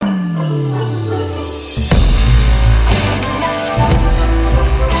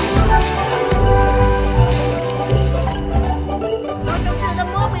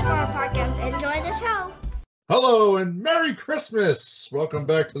Christmas. Welcome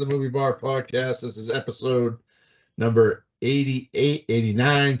back to the Movie Bar Podcast. This is episode number 88,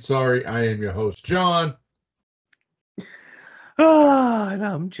 89. Sorry, I am your host, John. And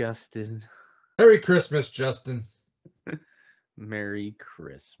I'm Justin. Merry Christmas, Justin. Merry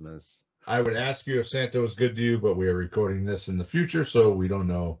Christmas. I would ask you if Santa was good to you, but we are recording this in the future, so we don't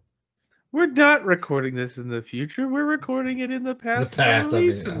know. We're not recording this in the future. We're recording it in the past.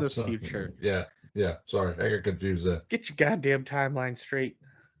 In the future. Yeah. Sorry, I got confused there. Get your goddamn timeline straight.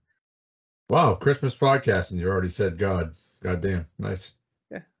 Wow, Christmas podcast, and you already said God. Goddamn, nice.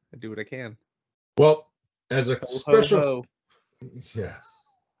 Yeah, I do what I can. Well, as a special, ho.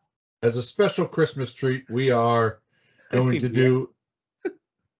 As a special Christmas treat, we are going to do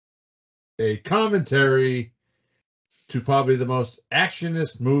a commentary to probably the most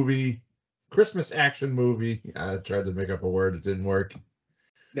actionist movie, Christmas action movie. I tried to make up a word, it didn't work.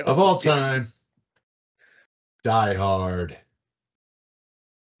 No, of all time, Die Hard.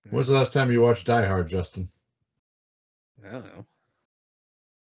 When was the last time you watched Die Hard, Justin? I don't know.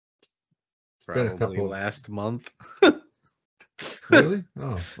 It's been a couple last month. Really?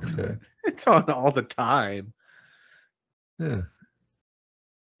 Oh, okay. It's on all the time. Yeah.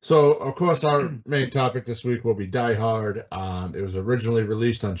 So, of course, our main topic this week will be Die Hard. It was originally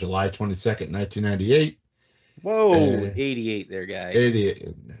released on July 22nd, 1998. Whoa, 88 there, guy.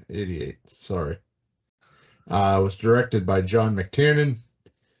 88, sorry. It was directed by John McTiernan.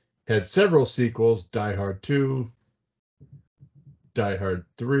 Had several sequels, Die Hard 2, Die Hard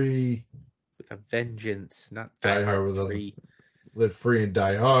 3. With a Vengeance, not Die Hard with 3. Live Free and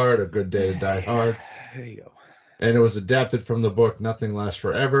Die Hard, A Good Day to Die Hard. There you go. And it was adapted from the book Nothing Lasts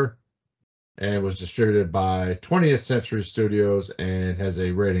Forever. And it was distributed by 20th Century Studios and has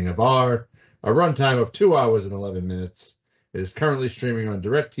a rating of R, a runtime of 2 hours and 11 minutes. It is currently streaming on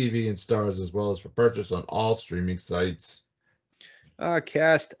DirecTV and Starz, as well as for purchase on all streaming sites. Our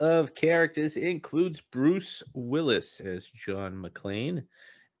cast of characters includes Bruce Willis as John McClane,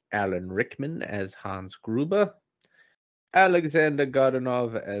 Alan Rickman as Hans Gruber, Alexander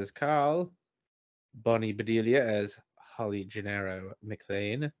Godunov as Carl, Bonnie Bedelia as Holly Gennaro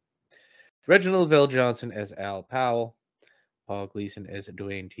McClane, Reginald VelJohnson as Al Powell, Paul Gleason as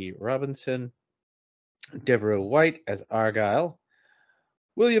Dwayne T. Robinson, Deborah White as Argyle,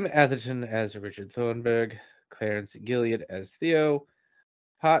 William Atherton as Richard Thornburg, Clarence Gilead as Theo,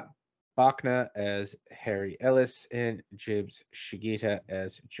 Pat Bachner as Harry Ellis, and James Shigeta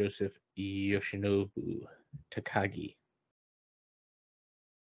as Joseph Yoshinobu Takagi.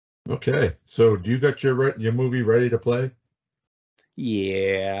 Okay, so do you got your movie ready to play?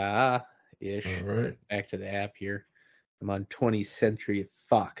 Yeah, ish. All right. Back to the app here. I'm on 20th Century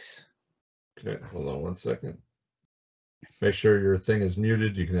Fox. Okay, hold on 1 second. Make sure your thing is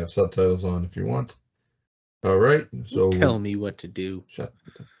muted. You can have subtitles on if you want. All right. So tell me what to do. Shut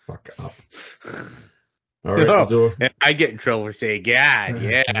the fuck up. All right. We'll do it. I get in trouble for saying God.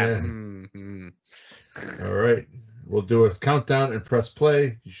 Yeah. Mm-hmm. All right. We'll do a countdown and press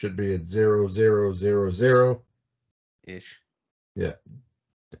play. You should be at 0000 ish. Yeah.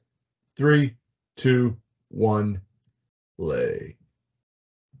 3, 2, 1, play.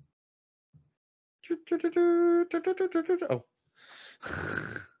 Oh.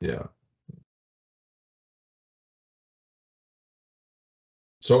 Yeah.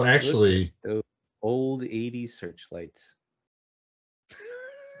 So actually, those old 80s searchlights.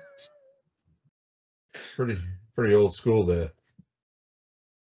 Pretty old school there.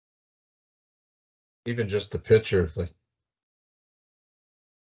 Even just the picture, like.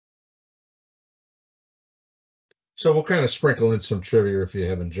 So we'll kind of sprinkle in some trivia if you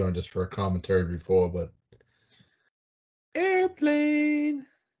haven't joined us for a commentary before, but. Airplane.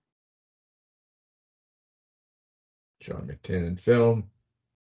 John McTiernan film.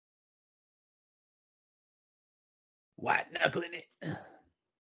 White knuckling it.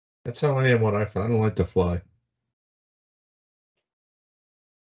 That's how I am when I don't like to fly.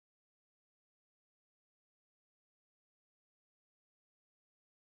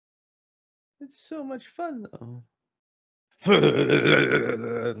 It's so much fun, though. In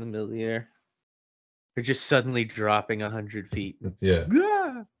the middle of the air. They're just suddenly dropping 100 feet. Yeah.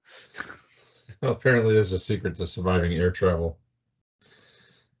 Yeah. Well, apparently there's a secret to surviving air travel.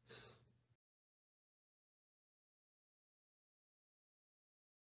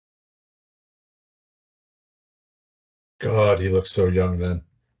 God, he looks so young then.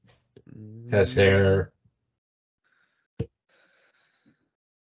 Has hair.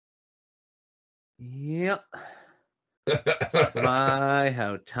 Yep. My,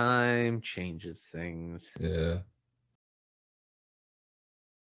 how time changes things. Yeah.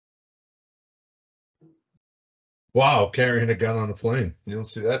 Wow, carrying a gun on a plane. You don't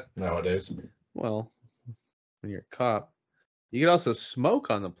see that nowadays. Well, when you're a cop, you could also smoke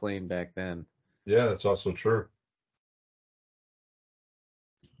on the plane back then. Yeah, that's also true.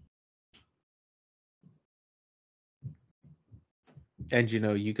 And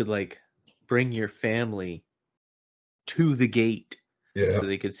you could like bring your family to the gate Yeah. so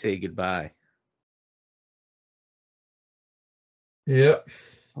they could say goodbye. Yeah.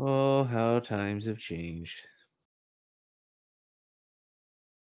 Oh, how times have changed.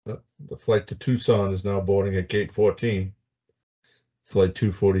 The flight to Tucson is now boarding at gate 14. Flight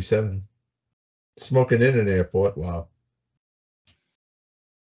 247. Smoking in an airport. Wow.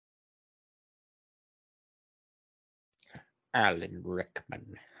 Alan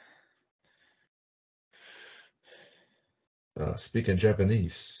Rickman. Speaking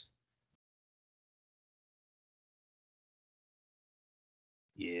Japanese.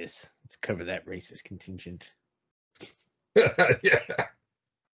 Yes, let's cover that racist contingent. Yeah.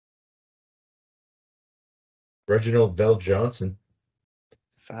 Reginald Vell Johnson.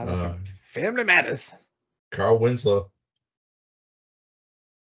 Father from Family Matters. Carl Winslow.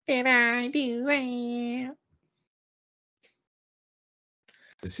 Did I do that?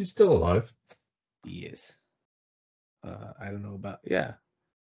 Is he still alive? Yes. I don't know about. Yeah.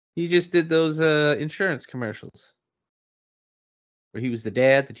 He just did those insurance commercials where he was the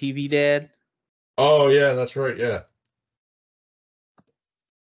dad, the TV dad. Oh, yeah, that's right. Yeah.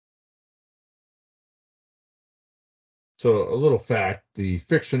 So, a little fact, the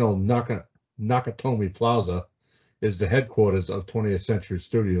fictional Nakatomi Plaza is the headquarters of 20th Century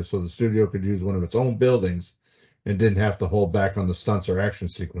Studios, so the studio could use one of its own buildings and didn't have to hold back on the stunts or action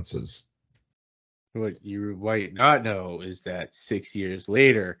sequences. What you might not know is that 6 years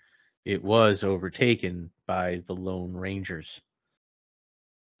later, it was overtaken by the Lone Rangers.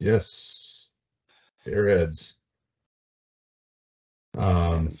 Yes. Airheads.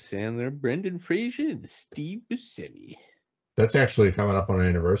 Adam Sandler, Brendan Fraser, and Steve Buscemi. That's actually coming up on an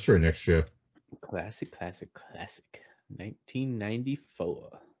anniversary next year. Classic.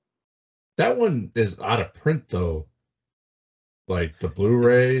 1994. That one is out of print though. Like the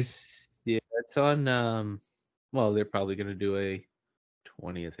Blu-ray. It's on well, they're probably gonna do a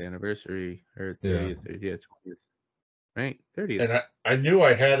 20th anniversary or 30th, yeah, 20th. Right? 30th. And I knew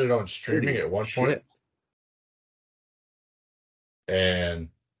I had it on streaming 30th. at one point. And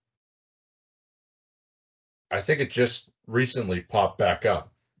I think it just recently popped back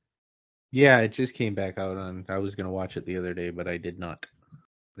up. Yeah, it just came back out on. I was gonna watch it the other day, but I did not.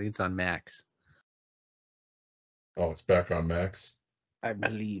 I think it's on Max. Oh, it's back on Max. I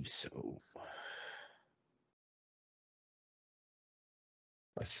believe so.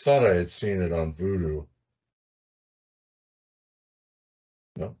 I thought I had seen it on Vudu.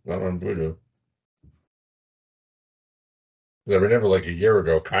 No, not on Vudu. I remember like a year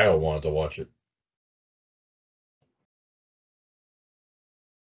ago, Kyle wanted to watch it.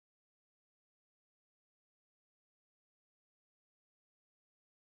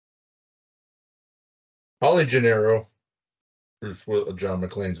 Holly Gennaro, John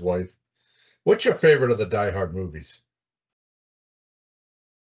McClane's wife. What's your favorite of the Die Hard movies?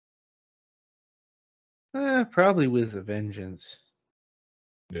 Probably with a Vengeance.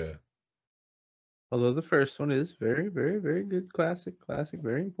 Yeah. Although the first one is very, very, very good. Classic,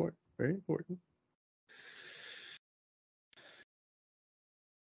 very important. Very important.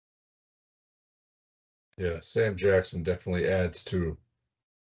 Yeah, Sam Jackson definitely adds to.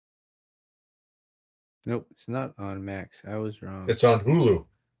 Nope, it's not on Max. I was wrong. It's on Hulu.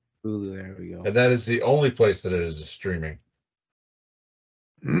 Hulu, there we go. And that is the only place that it is streaming.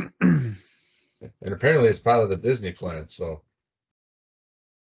 And apparently it's part of the Disney plan, so.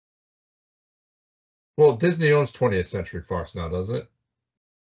 Well, Disney owns 20th Century Fox now, doesn't it?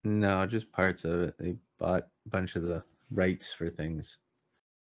 No, just parts of it. They bought a bunch of the rights for things.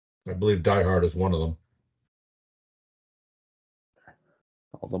 I believe Die Hard is one of them.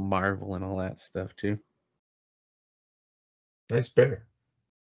 All the Marvel and all that stuff, too. Nice bear.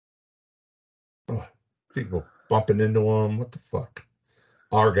 Oh, people bumping into him. What the fuck?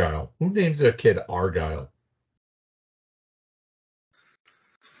 Argyle. Who names their kid Argyle?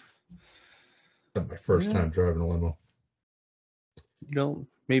 Not my first time driving a limo.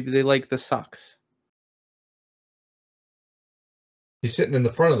 Maybe they like the socks. He's sitting in the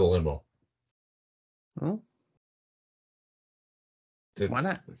front of the limo. Well, why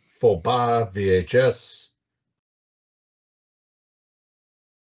not? Full bar, VHS.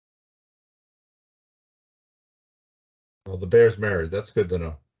 Well, the bear's married. That's good to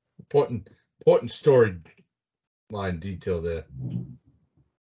know. Important story line detail there.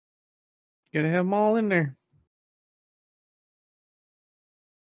 Gotta have them all in there.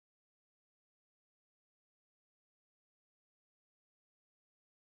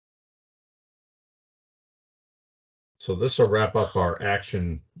 So this will wrap up our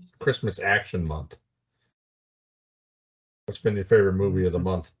Christmas action month. What's been your favorite movie of the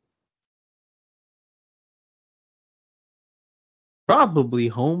month? Probably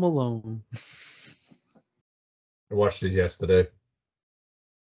Home Alone. I watched it yesterday.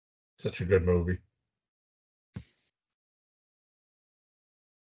 Such a good movie.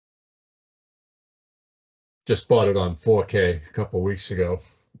 Just bought it on 4K a couple weeks ago.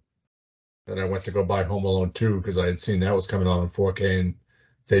 Then I went to go buy Home Alone 2 because I had seen that was coming on 4K and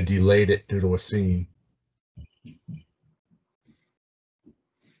they delayed it due to a scene.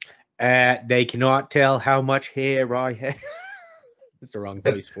 They cannot tell how much hair I have. It's the wrong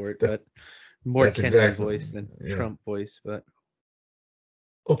voice for it, but more That's Kennedy exactly- voice than yeah. Trump voice. But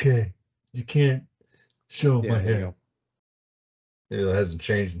Okay, you can't show yeah, my there you hair. It hasn't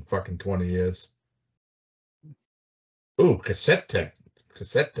changed in fucking 20 years. Ooh, cassette deck.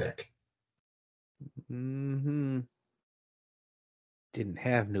 Didn't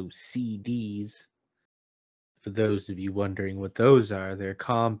have no CDs. For those of you wondering what those are, they're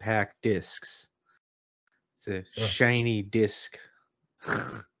compact discs. It's a shiny disc.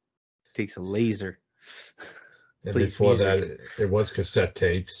 Takes a laser. And Plays before music. that, it was cassette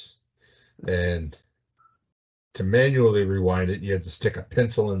tapes. And to manually rewind it, you had to stick a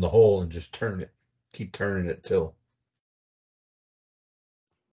pencil in the hole and just turn it. Keep turning it till.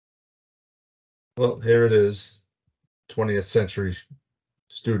 Well, here it is. 20th Century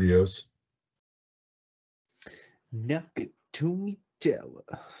Studios. Nakatomi Tower.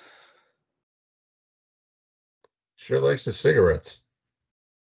 Sure likes the cigarettes.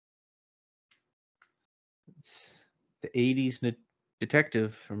 It's the 80s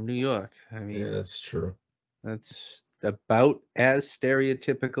detective from New York. I mean, Yeah, that's true. that's about as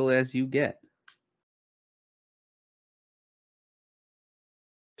stereotypical as you get.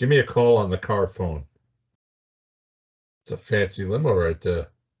 Give me a call on the car phone. It's a fancy limo right there.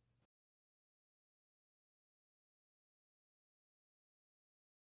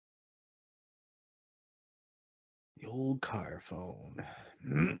 The old car phone.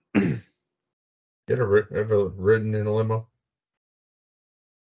 You ever ridden in a limo?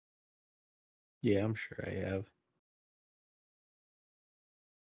 Yeah, I'm sure I have.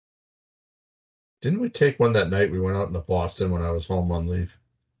 Didn't we take one that night we went out into Boston when I was home on leave?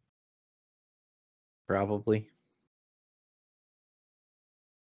 Probably.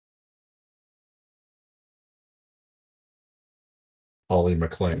 Ollie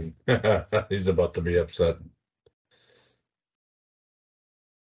McClain. He's about to be upset.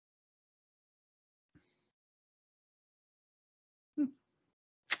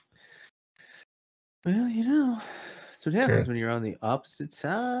 Well, you know, that's what happens when you're on the opposite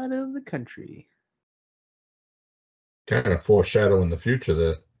side of the country. Kind of foreshadowing the future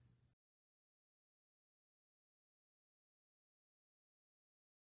there.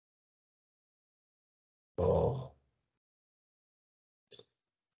 Oh.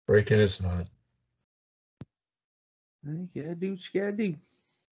 Breaking his heart. You gotta do what you gotta do.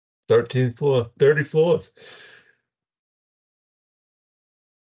 13th floor, 30 floors.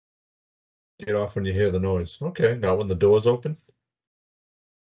 Get off when you hear the noise. Okay, now when the doors open.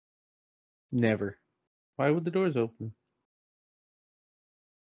 Never. Why would the doors open?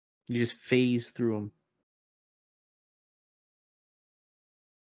 You just phase through them.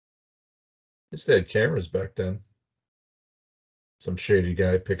 They had cameras back then. Some shady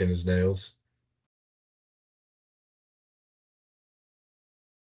guy picking his nails.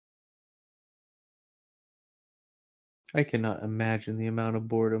 I cannot imagine the amount of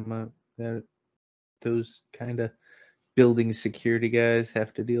boredom that those kind of building security guys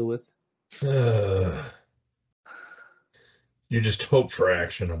have to deal with. You just hope for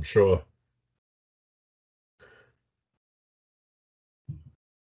action, I'm sure.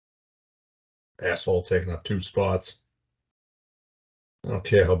 Asshole taking up 2 spots. I don't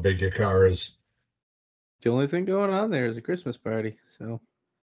care how big your car is. The only thing going on there is a Christmas party, so.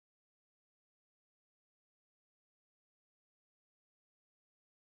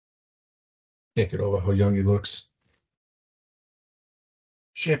 Can't get over how young he looks.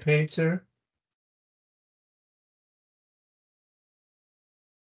 Champagne, sir?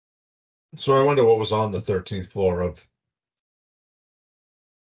 So I wonder what was on the 13th floor of.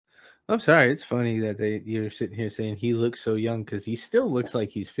 I'm sorry, it's funny that you're sitting here saying he looks so young because he still looks like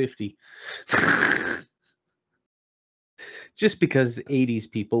he's 50. Just because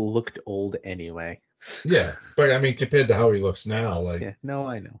 80s people looked old anyway. Yeah, but I mean, compared to how he looks now, like, Yeah, no,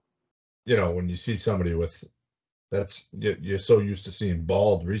 I know. You know, when you see somebody with you're so used to seeing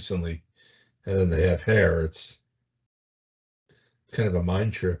bald recently, and then they have hair, it's kind of a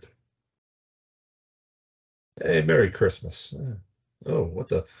mind trip. Hey, Merry Christmas. Oh, what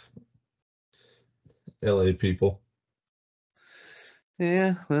the LA people?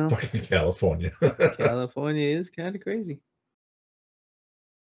 Yeah, well, Fucking California. California is kind of crazy.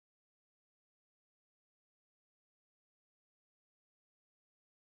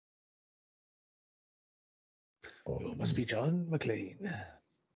 Oh, You must be John McClane.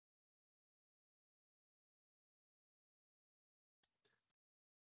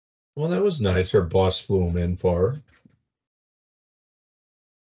 well, that was nice. Her boss flew him in for her.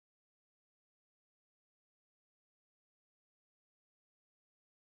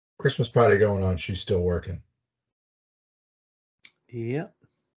 Christmas party going on. She's still working. Yep.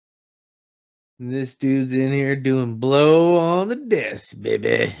 And this dude's in here doing blow on the desk,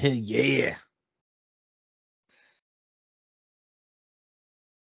 baby. Yeah.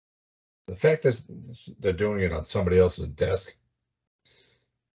 The fact that they're doing it on somebody else's desk.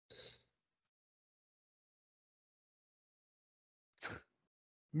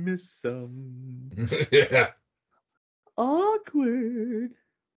 Miss some. Yeah. Awkward.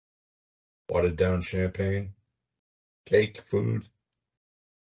 Watered down champagne, cake, food.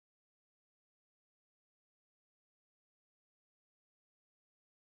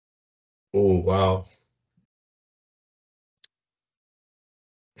 Oh, wow.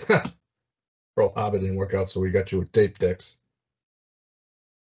 Pearl Harbor didn't work out, so we got you with tape decks.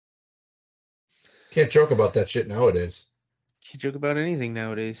 Can't joke about that shit nowadays. You joke about anything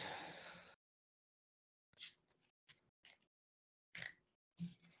nowadays.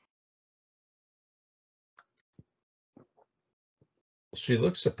 She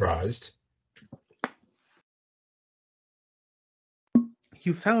looks surprised.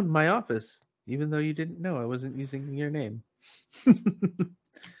 You found my office, even though you didn't know I wasn't using your name.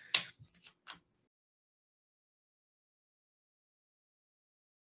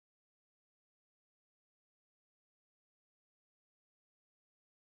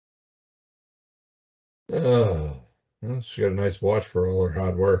 Oh, well, she got a nice watch for all her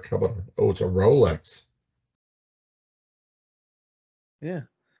hard work. How about, oh, it's a Rolex. Yeah.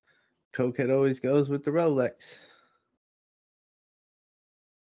 Cokehead always goes with the Rolex.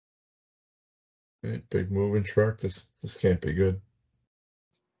 Right, big moving truck. This can't be good.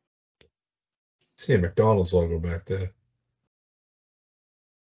 See a McDonald's logo back there.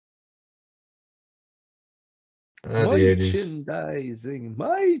 Ah, the 80s. Merchandising.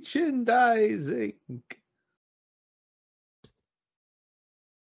 Merchandising.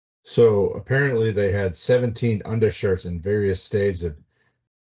 So apparently they had 17 undershirts in various stages of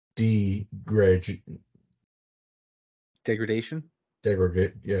Degradation.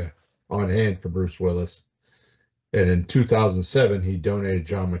 degradate, yeah, on hand for Bruce Willis. And in 2007, he donated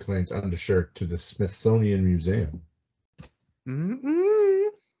John McClane's undershirt to the Smithsonian Museum. Mm-mm.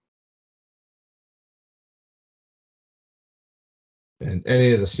 And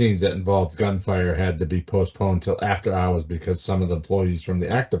any of the scenes that involved gunfire had to be postponed till after hours because some of the employees from the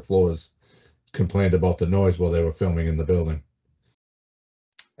active floors complained about the noise while they were filming in the building.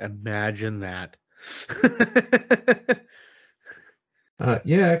 Imagine that.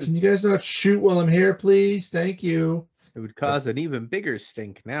 Yeah, can you guys not shoot while I'm here, please? Thank you. It would cause an even bigger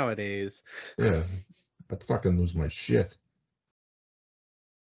stink nowadays. Yeah, I'd fucking lose my shit.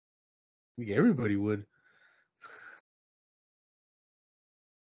 Everybody would.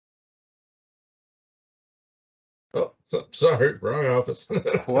 Oh, sorry, wrong office.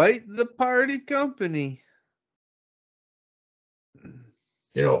 Quite the party company.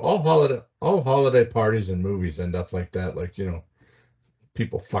 You know, all holiday parties and movies end up like that. Like, you know,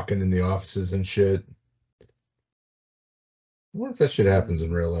 people fucking in the offices and shit. I wonder if that shit happens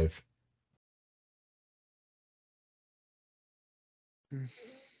in real life.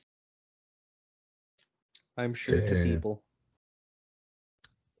 I'm sure to Damn. people.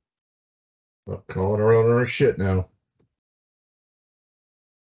 Well, calling her out on her shit now.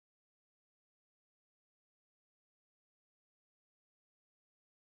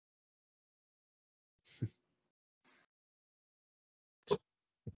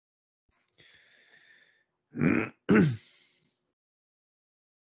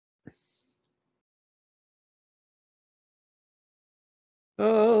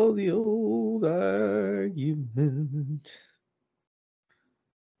 Oh, the old argument.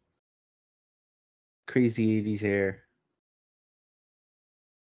 Crazy 80s hair.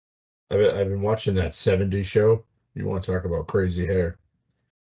 I've been watching that 70s show. You want to talk about crazy hair?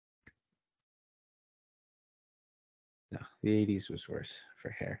 No, the 80s was worse for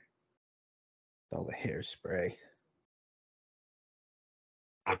hair. All the hairspray.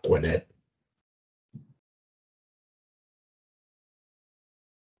 Aquanet.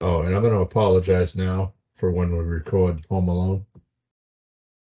 Oh, and I'm going to apologize now for when we record Home Alone.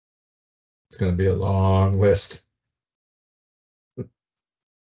 It's going to be a long list. I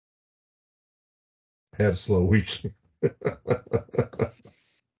had a slow week.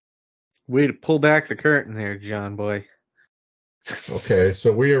 Way to pull back the curtain there, John boy. Okay,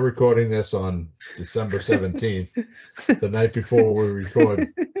 so we are recording this on December 17th, the night before we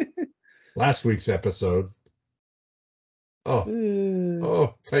record last week's episode.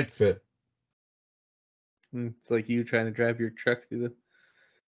 Oh, tight fit. It's like you trying to drive your truck through the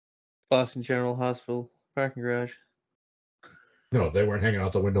Boston General Hospital parking garage. No, they weren't hanging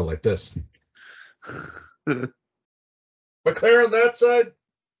out the window like this. But clear on that side?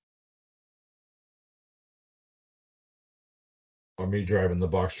 Or me driving the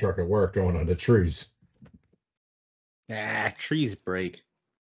box truck at work going under trees. Trees break.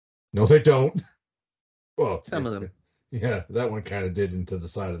 No, they don't. Well, Some of them. Yeah, that one kind of did into the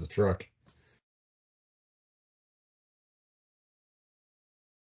side of the truck.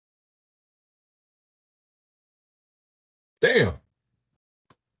 Damn.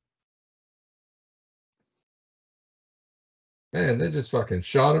 Man, they just fucking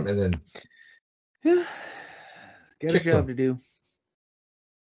shot him and then Yeah. Got a kicked job him. to do.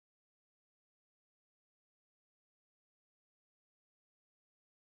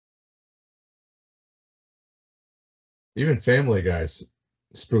 Even Family Guy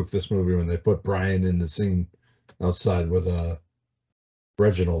spoofed this movie when they put Brian in the scene outside with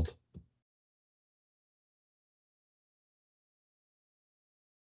Reginald.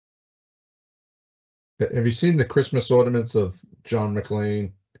 Have you seen the Christmas ornaments of John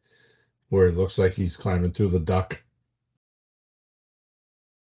McClane where it looks like he's climbing through the duct?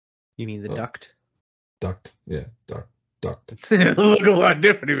 You mean the duct? Duct. Yeah, duct. Look a lot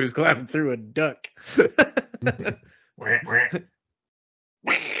different if he was climbing through a duck.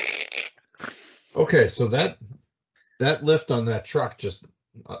 Okay, so that lift on that truck just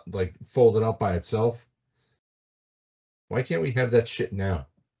like folded out by itself. Why can't we have that shit now?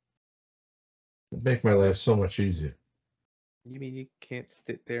 It'd make my life so much easier. You mean you can't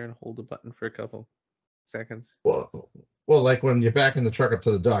sit there and hold a button for a couple seconds? Well, like when you're backing the truck up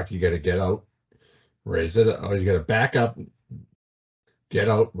to the dock, you got to get out, raise it, or you got to back up, get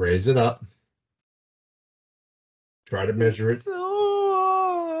out, raise it up, try to measure it.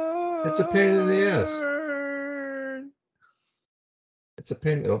 It's a pain in the ass. It's a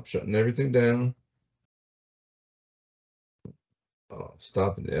pain. Oh, shutting everything down. Oh,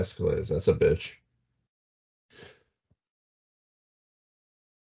 stopping the escalators. That's a bitch.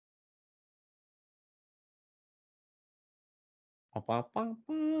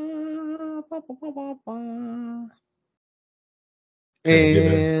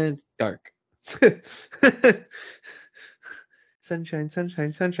 And dark. Sunshine,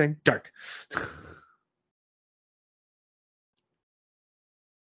 sunshine, sunshine, dark.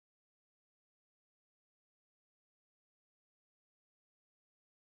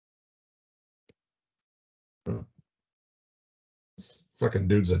 This fucking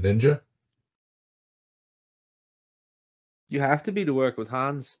dude's a ninja. You have to be to work with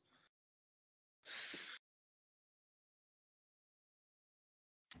Hans.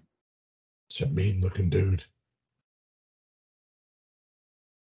 It's a mean looking dude.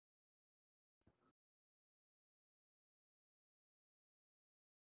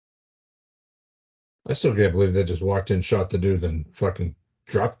 I still can't believe they just walked in, shot the dude, then fucking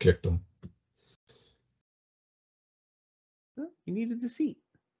drop kicked him. You needed the seat.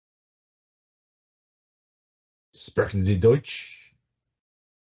 Sprechen Sie Deutsch?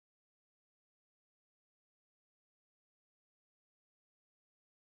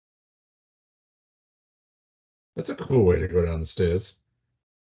 That's a cool way to go down the stairs.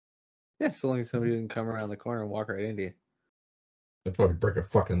 Yeah, so long as somebody doesn't come around the corner and walk right into you. They'd probably break a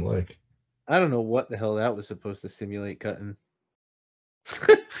fucking leg. I don't know what the hell that was supposed to simulate cutting.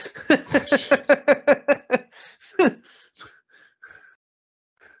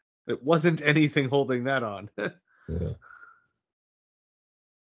 It wasn't anything holding that on. Yeah.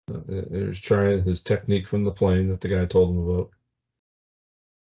 He was trying his technique from the plane that the guy told him about.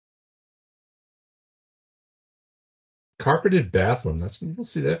 Carpeted bathroom. You don't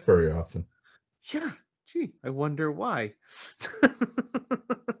see that very often. Yeah, gee, I wonder why.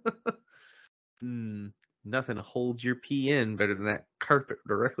 Nothing holds your pee in better than that carpet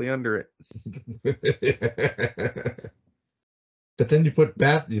directly under it. But then you put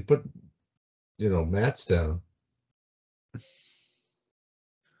mats down.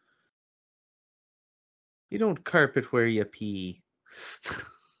 You don't carpet where you pee.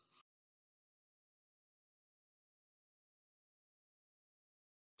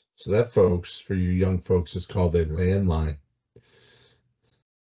 So that, folks, for you young folks, is called a landline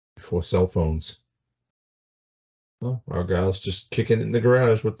before cell phones. Well, our gal's just kicking it in the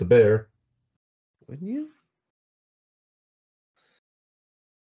garage with the bear. Wouldn't you?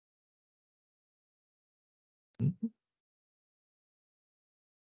 Mm-hmm.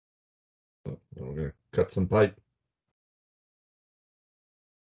 Oh, we're going to cut some pipe.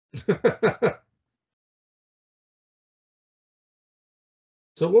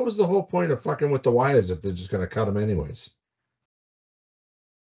 So what was the whole point of fucking with the wires if they're just going to cut them anyways?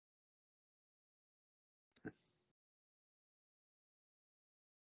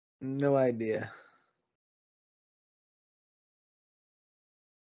 No idea.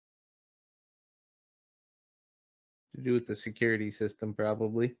 To do with the security system,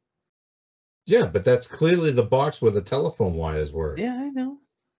 probably. Yeah, but that's clearly the box where the telephone wires were. Yeah, I know.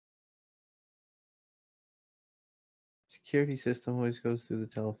 Security system always goes through the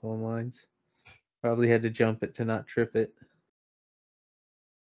telephone lines. Probably had to jump it to not trip it.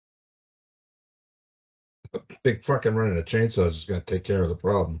 I think fucking running a chainsaw is just going to take care of the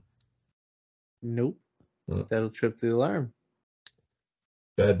problem. Nope. That'll trip the alarm.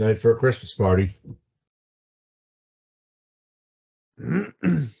 Bad night for a Christmas party.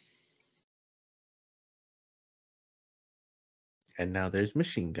 And now there's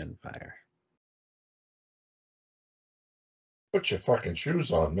machine gun fire. Put your fucking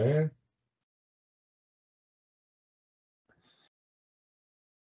shoes on, man.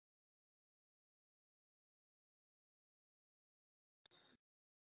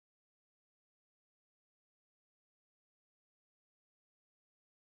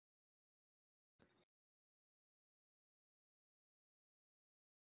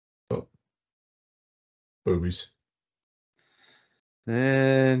 Oh. Boobies.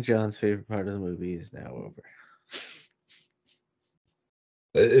 And John's favorite part of the movie is now over.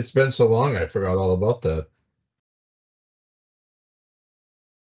 It's been so long, I forgot all about that.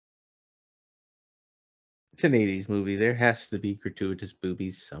 It's an 80s movie. There has to be gratuitous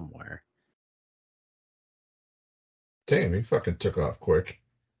boobies somewhere. Damn, he fucking took off quick.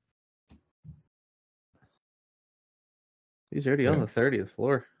 He's already on the 30th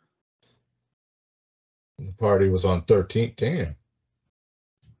floor. The party was on 13th. Damn.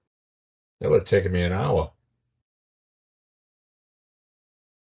 That would have taken me an hour.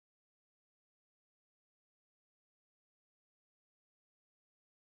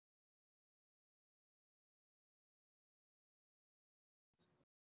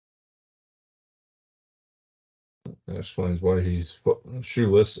 That explains why he's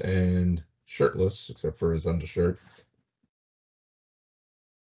shoeless and shirtless, except for his undershirt.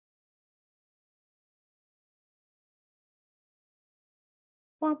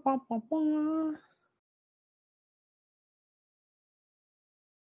 Wah, wah, wah, wah.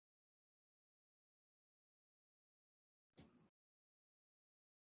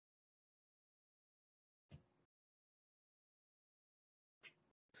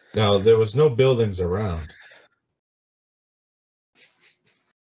 Now, there was no buildings around.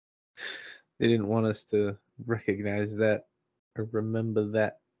 They didn't want us to recognize that or remember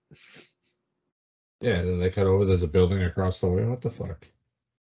that. Yeah, then they cut over. There's a building across the way. What the fuck?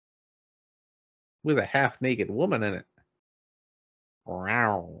 With a half naked woman in it.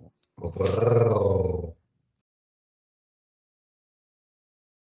 Wow.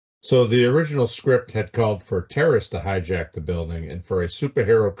 So the original script had called for terrorists to hijack the building and for a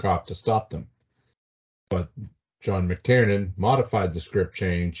superhero cop to stop them. But John McTiernan modified the script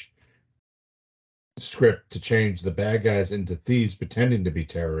to change the bad guys into thieves pretending to be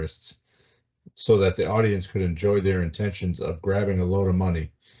terrorists so that the audience could enjoy their intentions of grabbing a load of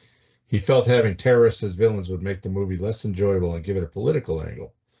money. He felt having terrorists as villains would make the movie less enjoyable and give it a political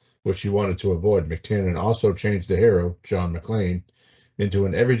angle, which he wanted to avoid. McTiernan also changed the hero, John McClane, into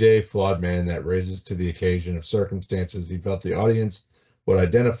an everyday flawed man that raises to the occasion of circumstances he felt the audience would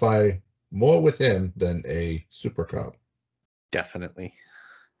identify more with him than a super cop. Definitely.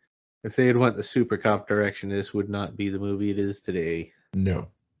 If they had went the super cop direction, this would not be the movie it is today. No.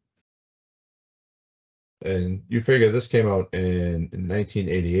 And you figure this came out in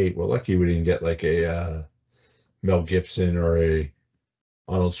 1988. Well, lucky we didn't get like a Mel Gibson or a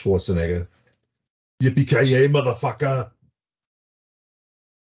Arnold Schwarzenegger. Yippee-ki-yay, motherfucker!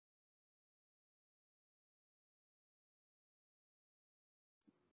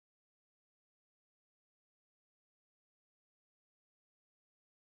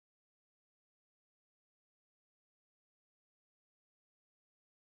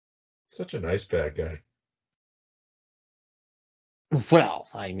 Such a nice bad guy. Well,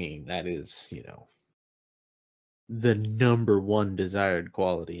 I mean, that is, the #1 desired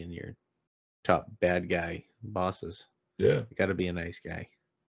quality in your top bad guy bosses. Yeah. You got to be a nice guy.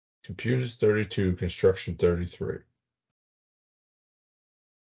 Computers 32, construction 33.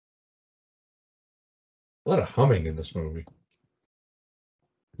 A lot of humming in this movie.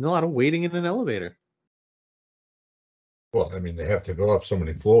 There's a lot of waiting in an elevator. Well, I mean, they have to go up so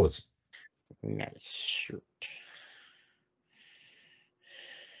many floors. Nice shirt.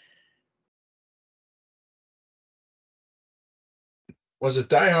 Was it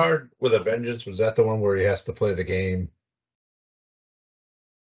Die Hard with a Vengeance? Was that the one where he has to play the game?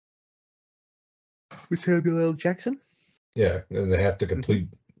 With Samuel L. Jackson? Yeah, and they have to complete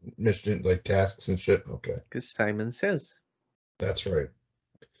mission, like tasks and shit. Okay, Because Simon Says. that's right.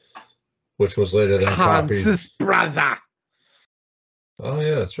 Which was later then copied. Hans's brother. Oh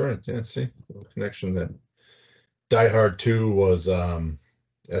yeah, that's right. Yeah, see, little connection there. Die Hard 2 was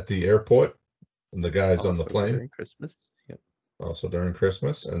at the airport, and the guys on the Also plane. during Christmas. Yep. Also during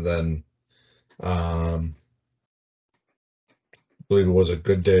Christmas, and then I believe it was A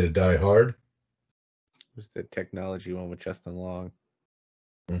Good Day to Die Hard. It was the technology one with Justin Long.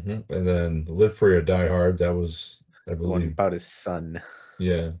 And then Live Free or Die Hard. That was, I The one believe, about his son.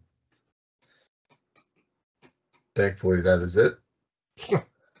 yeah. Thankfully, that is it.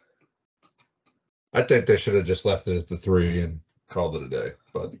 I think they should have just left it at the 3 and called it a day.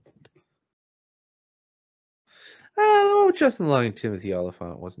 But Oh, Justin Long and Timothy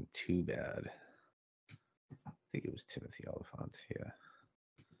Oliphant wasn't too bad. I think it was Timothy Oliphant, yeah.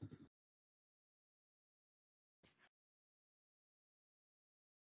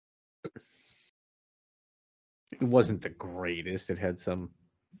 It wasn't the greatest. It had some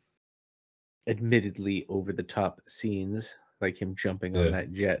admittedly over-the-top scenes, like him jumping on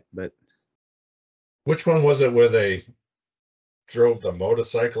that jet, but... Which one was it where they drove the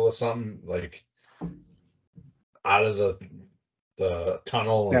motorcycle or something, like out of the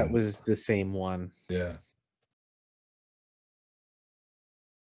tunnel? That was the same one. Yeah.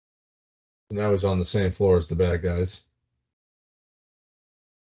 And that was on the same floor as the bad guys.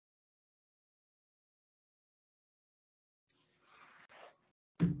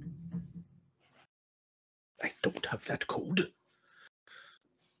 I don't have that code.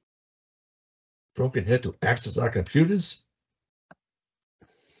 Broken head to access our computers?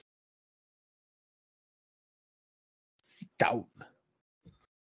 Sit down.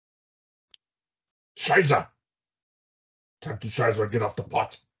 Scheiße! Time to Scheiße or get off the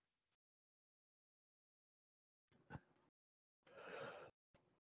pot.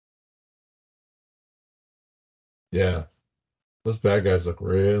 Yeah. Those bad guys look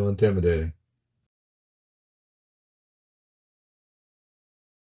real intimidating.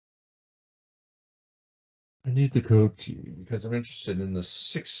 I need the code key because I'm interested in the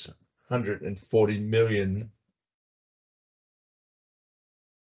 640 million.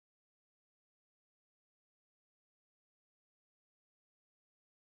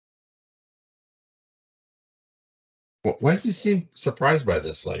 Why does he seem surprised by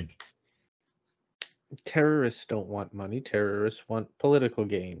this? Like, Terrorists don't want money. Terrorists want political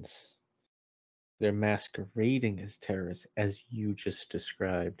gains. They're masquerading as terrorists, as you just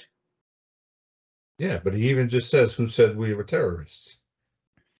described. yeah, but he even just says, who said we were terrorists?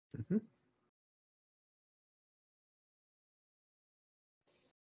 Mm-hmm.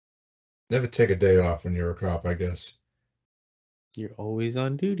 Never take a day off when you're a cop, I guess. You're always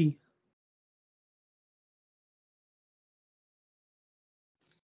on duty.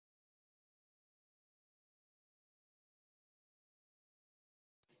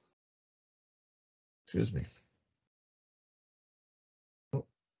 Excuse me. Oh,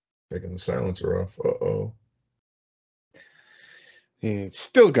 taking the silencer off. Uh-oh. It's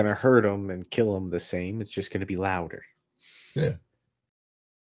still going to hurt him and kill him the same. It's just going to be louder. Yeah.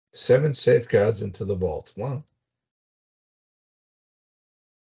 7 safeguards into the vault. Wow.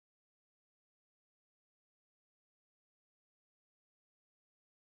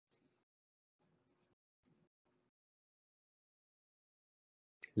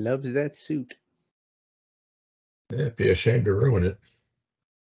 Loves that suit. Yeah, be ashamed to ruin it.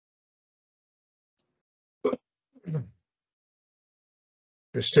 If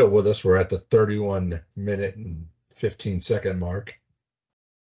you're still with us, we're at the 31-minute and 15-second mark.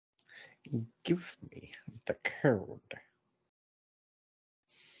 Give me the code.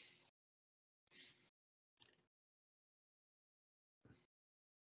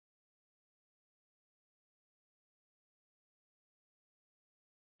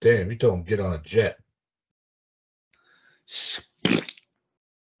 Damn, you told him get on a jet.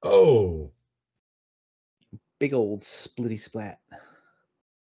 Oh. Big old splitty splat.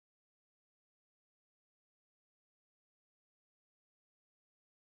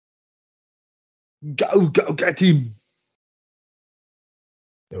 Go, go, get him.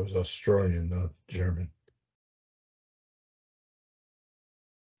 That was Australian, not German.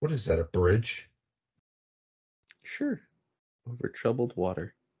 What is that, a bridge? Sure. Over troubled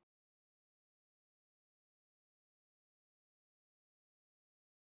water.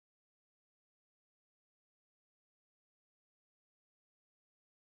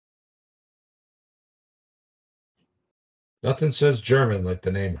 Nothing says German like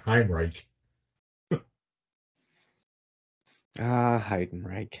the name Heinrich. Ah,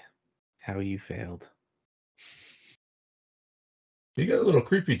 Heidenreich. How you failed. He got a little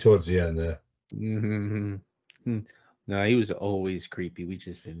creepy towards the end there. Mm-hmm. No, he was always creepy. We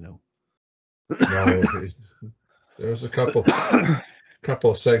just didn't know. No, there was a couple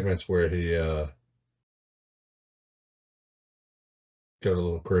of segments where he got a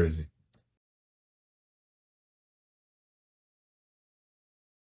little crazy.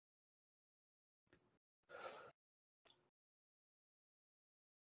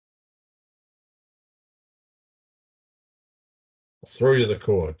 I'll throw you the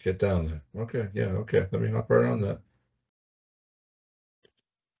cord. Get down there. Okay, yeah, okay. Let me hop right on that.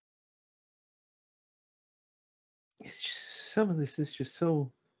 It's just, some of this is just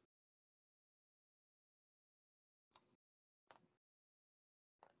so.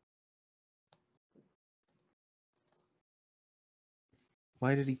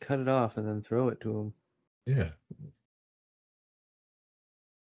 Why did he cut it off and then throw it to him? Yeah.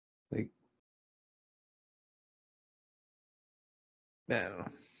 Like, I don't know.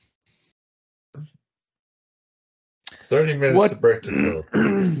 30 minutes to break the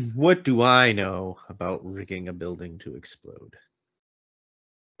code. What do I know about rigging a building to explode?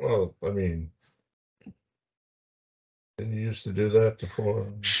 Well, I mean, didn't you used to do that before?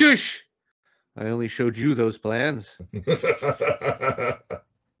 Shush! I only showed you those plans. The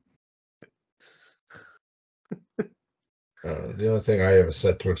only thing I ever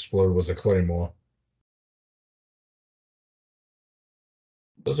set to explode was a claymore.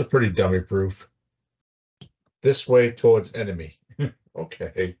 Those are pretty dummy proof. This way towards enemy.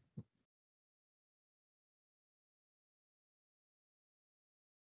 Okay.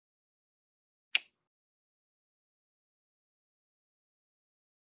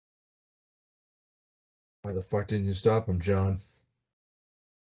 Why the fuck didn't you stop him, John?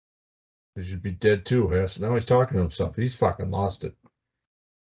 Because you'd be dead too, yes. Now he's talking to himself. He's fucking lost it.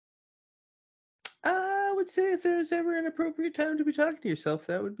 I would say if there's ever an appropriate time to be talking to yourself,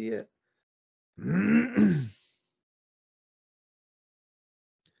 that would be it.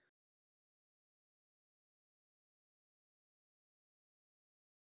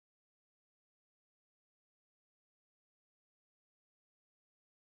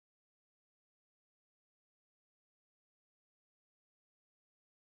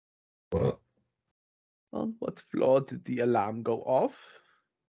 Well, On what floor did the alarm go off?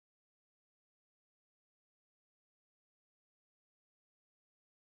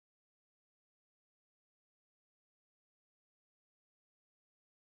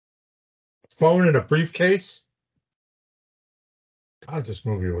 phone in a briefcase? God, this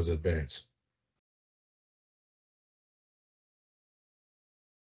movie was advanced.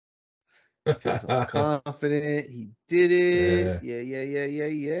 Feels all confident. He did it.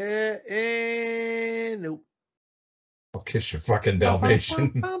 Yeah. And nope. I'll kiss your fucking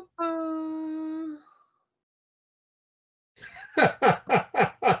Dalmatian.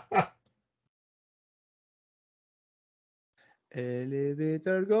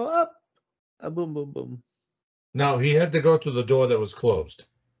 Elevator go up. A boom, boom, boom. No, he had to go through the door that was closed.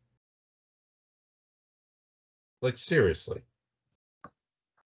 Like, seriously.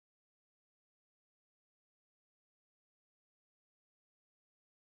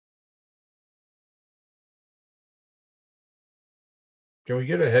 Can we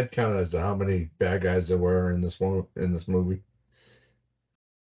get a head count as to how many bad guys there were in this one in this movie?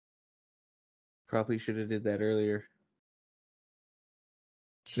 Probably should have did that earlier.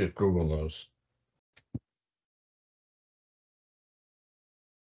 See if Google knows.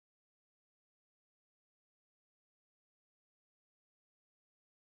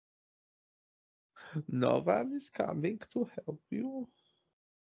 No one is coming to help you.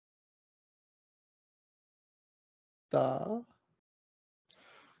 Da.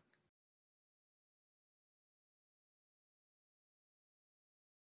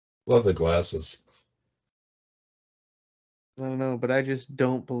 Love the glasses. I don't know, but I just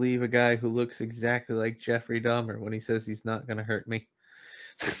don't believe a guy who looks exactly like Jeffrey Dahmer when he says he's not going to hurt me.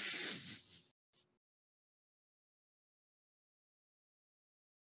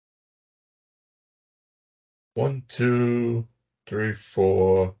 1, 2, 3,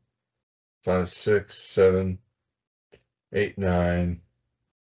 4, 5, 6, 7, 8, 9,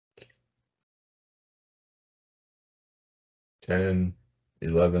 10,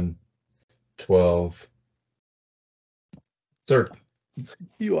 11, 12, 13.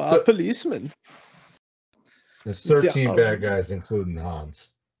 You are a policeman. There's 13 bad guys, including Hans.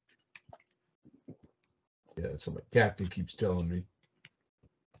 Yeah, that's what my captain keeps telling me.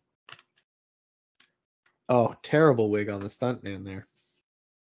 Oh, terrible wig on the stuntman there.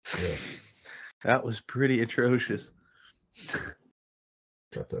 Yeah. That was pretty atrocious.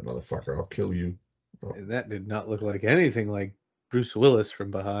 Drop that motherfucker, I'll kill you. Oh. And that did not look like anything like Bruce Willis from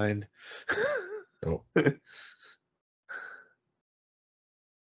behind. Oh.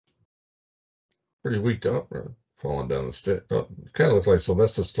 Pretty weak up, falling down the stairs. Oh, it kind of looks like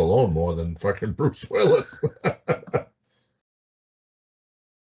Sylvester Stallone more than fucking Bruce Willis.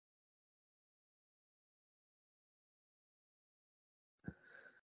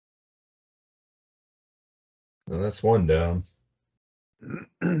 Well, that's one down.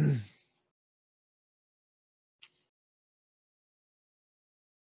 Oh,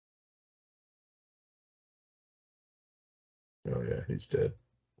 yeah, he's dead.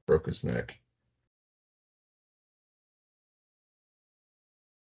 Broke his neck.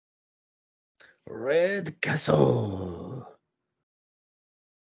 Red Castle.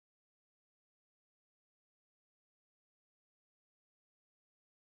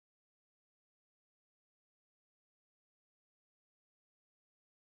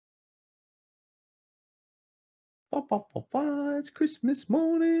 It's Christmas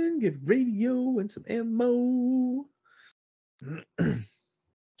morning. Get radio and some ammo.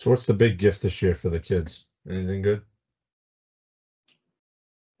 So what's the big gift this year for the kids? Anything good?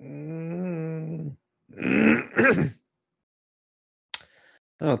 I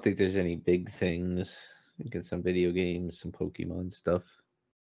don't think there's any big things. Get some video games, some Pokemon stuff.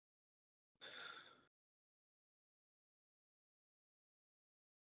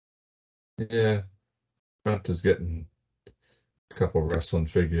 Yeah. Hunter's getting a couple wrestling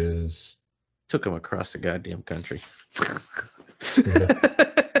figures. Took him across the goddamn country.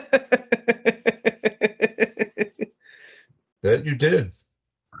 That you did.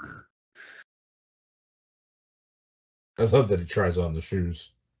 I love that he tries on the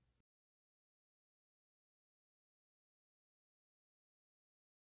shoes.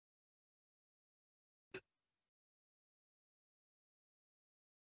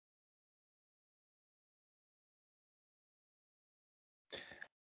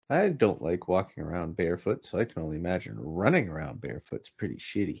 I don't like walking around barefoot, so I can only imagine running around barefoot's pretty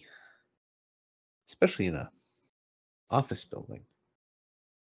shitty. Especially in a office building.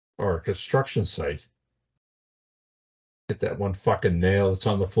 Or a construction site. Get that one fucking nail that's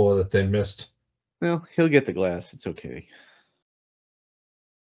on the floor that they missed. Well, he'll get the glass. It's okay.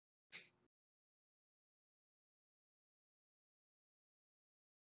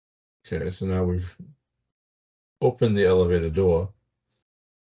 Okay, so now we've opened the elevator door.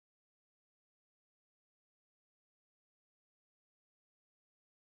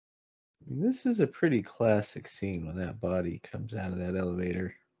 This is a pretty classic scene when that body comes out of that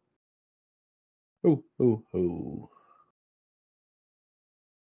elevator. Oh, oh, oh.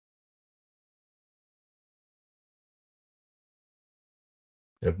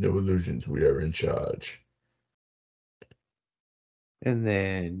 Have no illusions. We are in charge. And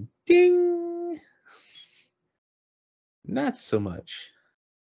then ding. Not so much.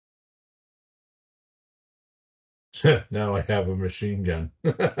 Now I have a machine gun.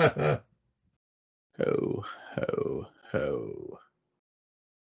 Ho, ho, ho.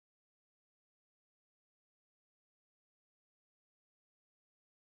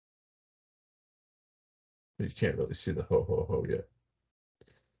 You can't really see the ho ho ho yet.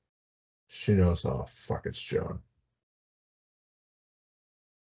 She knows, oh fuck, it's John.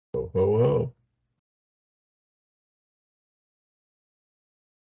 Ho ho ho.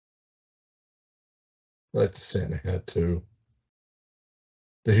 I like the Santa hat too.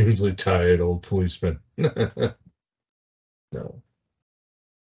 They're usually tired old policemen. No.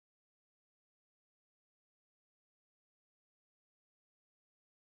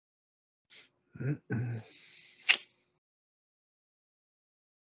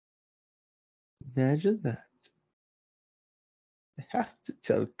 Imagine that. I have to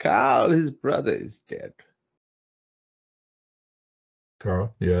tell Carl his brother is dead.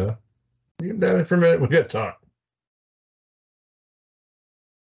 Carl, yeah. You get down here for a minute. We got to talk.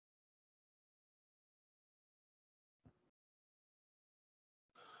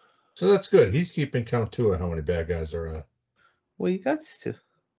 So that's good. He's keeping count too of how many bad guys are. Well, you got to.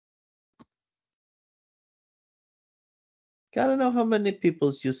 Gotta know how many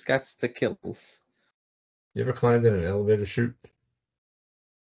peoples you got to kills. You ever climbed in an elevator chute?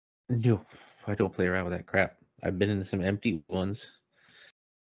 No, I don't play around with that crap. I've been in some empty ones.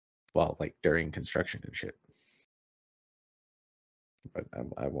 Well, like during construction and shit. But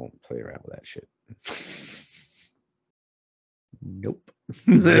I won't play around with that shit. Nope.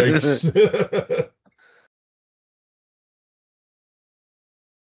 Yikes.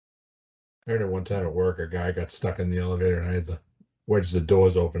 I heard it one time at work, a guy got stuck in the elevator and I had to wedge the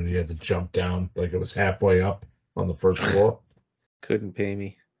doors open and he had to jump down like it was halfway up on the first floor. Couldn't pay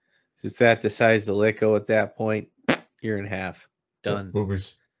me. If that decides to let go at that point, you're in half. Done.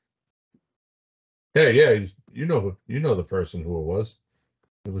 Boobies. Hey, yeah, you know the person who it was.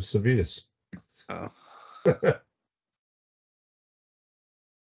 It was Savitas. Oh.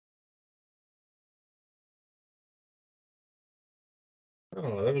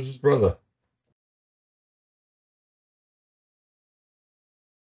 Oh, that was his brother.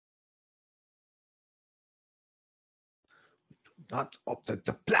 Not up to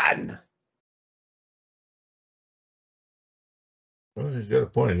the plan. Well, he's got a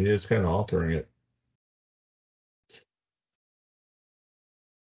point. He is kind of altering it.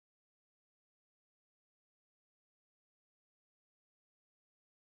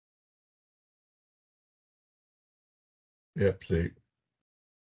 Yep, see.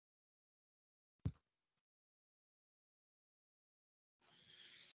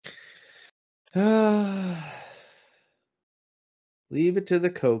 Leave it to the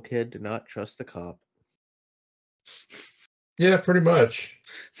cokehead to not trust the cop. Yeah, pretty much.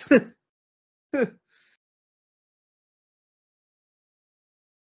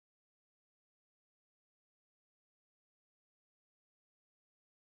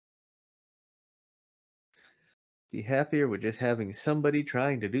 Be happier with just having somebody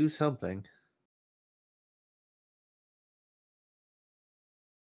trying to do something.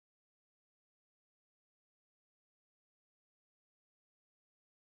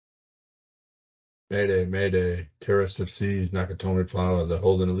 Mayday, mayday. Terrorists have seized Nakatomi Plaza. They're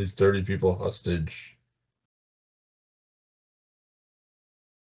holding at least 30 people hostage.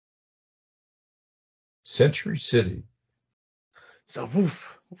 Century City. It's the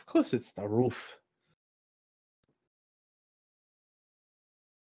roof. Of course it's the roof.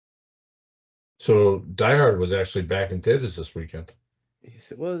 So Die Hard was actually back in theaters this weekend.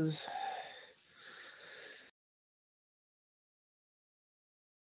 Yes, it was.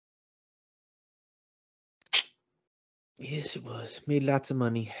 Yes, it was. Made lots of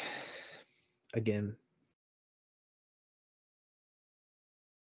money. Again.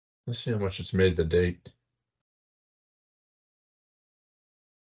 Let's see how much it's made to date.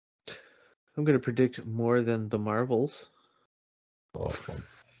 I'm going to predict more than the Marvels. Oh, I'm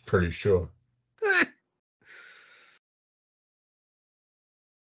pretty sure.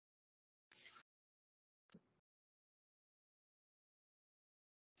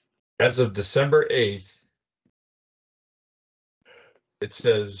 As of December 8th, it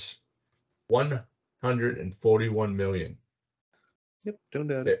says 141 million. Yep, don't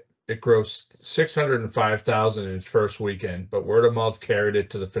doubt it. It grossed 605,000 in its first weekend, but word of mouth carried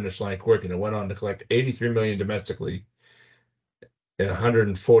it to the finish line quick, and it went on to collect 83 million domestically and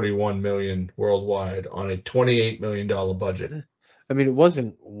 141 million worldwide on a $28 million budget. I mean, it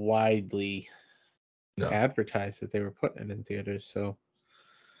wasn't widely No. advertised that they were putting it in theaters, so.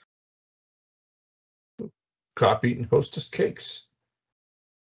 Cop eating Hostess cakes.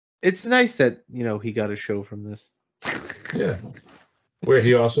 It's nice that, he got a show from this. Yeah. Where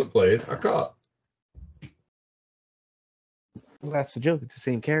he also played a cop. Well, that's the joke. It's the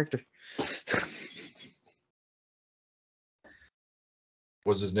same character.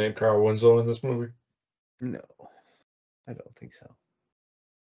 Was his name Carl Winslow in this movie? No, I don't think so.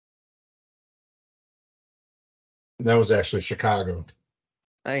 That was actually Chicago.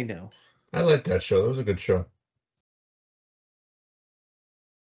 I know. I liked that show. That was a good show.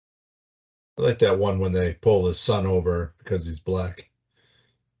 I like that one when they pull his son over because he's black.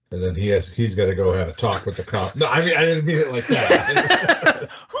 And then he's got to go have a talk with the cop. No, I mean I didn't mean it like that.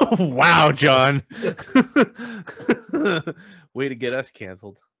 Wow, John. Way to get us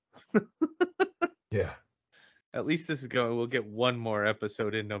canceled. Yeah. At least this is going. We'll get one more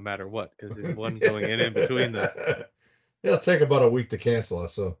episode in, no matter what, because there's one going in between this. It'll take about a week to cancel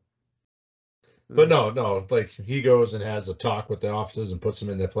us. So, but no, like he goes and has a talk with the officers and puts them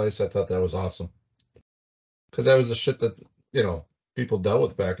in their place. I thought that was awesome because that was the shit that people dealt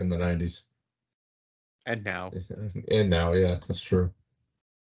with back in the 90s. And now. And now, yeah, that's true.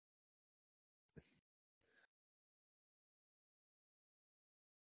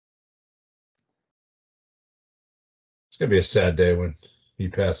 It's gonna be a sad day when he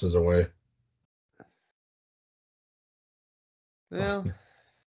passes away. Well,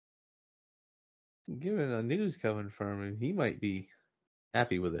 given the news coming from him, he might be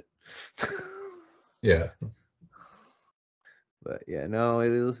happy with it. Yeah. But yeah, no,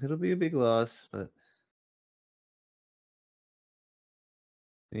 it'll be a big loss. But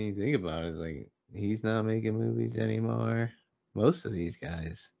when you think about it, it's like he's not making movies anymore. Most of these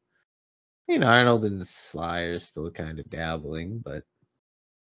guys, Arnold and Sly are still kind of dabbling, but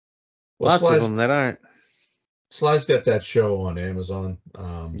Well, lots of them that aren't. Sly's got that show on Amazon.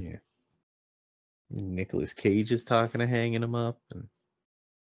 Yeah. Nicolas Cage is talking to hanging him up, and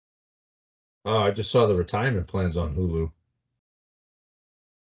Oh, I just saw the retirement plans on Hulu.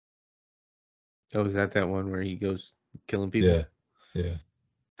 oh, is that one where he goes killing people? Yeah, yeah.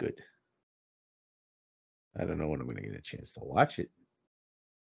 Good. I don't know when I'm going to get a chance to watch it.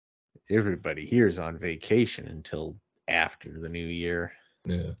 Everybody here is on vacation until after the new year.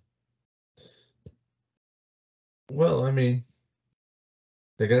 Yeah. Well, I mean,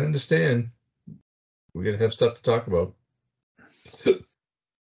 they gotta understand. We gotta have stuff to talk about.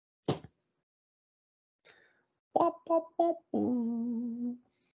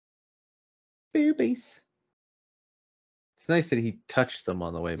 Boobies. It's nice that he touched them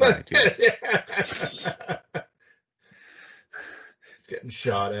on the way by, too. He's getting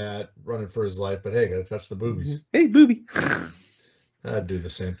shot at, running for his life, but hey, gotta touch the boobies. Hey, booby. I'd do the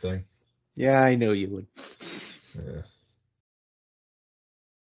same thing. Yeah, I know you would. Yeah.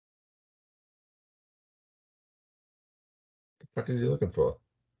 The fuck is he looking for?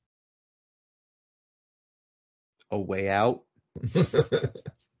 A way out?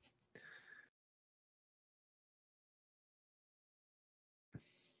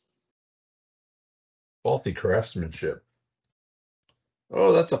 Faulty craftsmanship.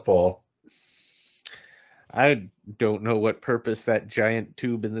 Oh, that's a fall. I don't know what purpose that giant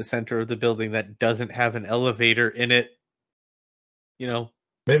tube in the center of the building that doesn't have an elevator in it,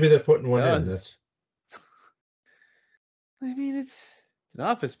 Maybe they're putting one in. does. I mean, it's an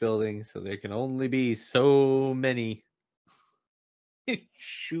office building, so there can only be so many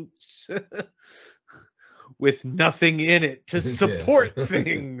chutes with nothing in it to support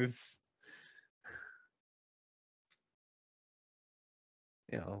things.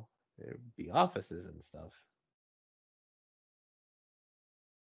 There'd be offices and stuff.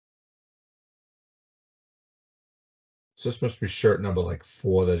 So this must be shirt number like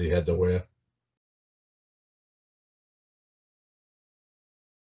 4 that he had to wear.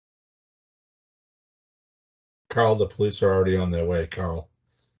 Carl, the police are already on their way, Carl.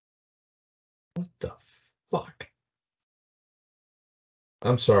 What the fuck?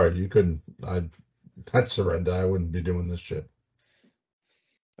 I'm sorry, you couldn't. I'd surrender. I wouldn't be doing this shit.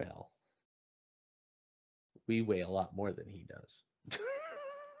 Well, we weigh a lot more than he does.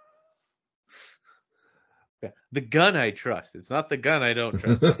 Yeah, the gun I trust. It's not the gun I don't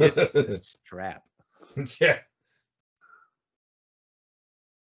trust. It's the strap. Yeah.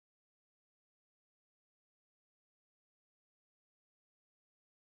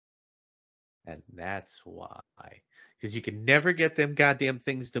 And that's why. Because you can never get them goddamn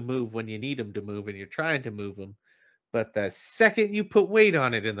things to move when you need them to move and you're trying to move them. But the second you put weight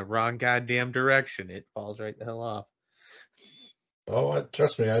on it in the wrong goddamn direction, it falls right the hell off. Oh,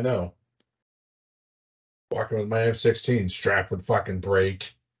 trust me, I know. Walking with my M16, strap would fucking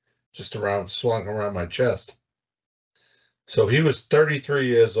break just swung around my chest. So he was 33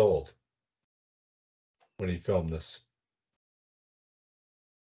 years old when he filmed this.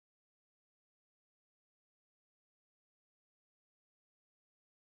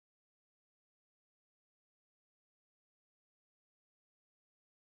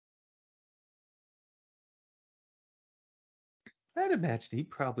 I'd imagine he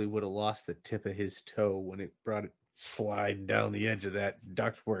probably would have lost the tip of his toe when it brought it sliding down the edge of that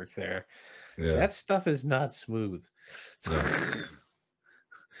ductwork there. Yeah. That stuff is not smooth. No.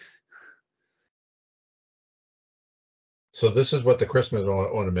 So this is what the Christmas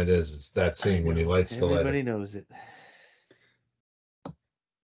ornament is that scene when he lights the lighter. Everybody knows it.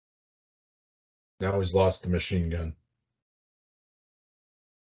 Now he's lost the machine gun.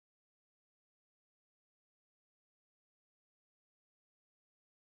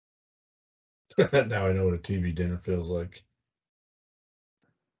 Now I know what a TV dinner feels like.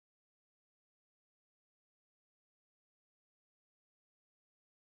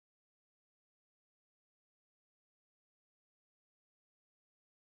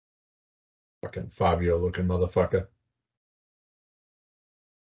 Fucking Fabio looking motherfucker.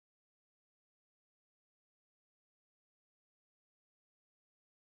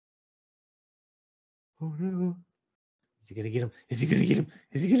 Oh no. he gonna get him? Is he gonna get him?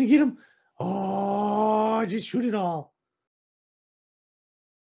 Is he gonna get him? Oh, just shoot it all.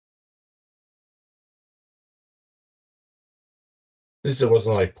 At least it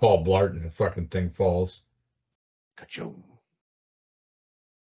wasn't like Paul Blart and the fucking thing falls. Ka-choom.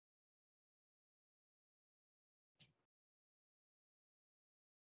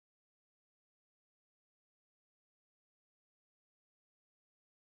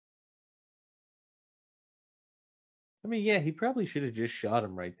 I mean, yeah, he probably should have just shot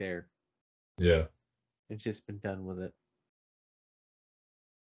him right there Yeah. and just been done with it.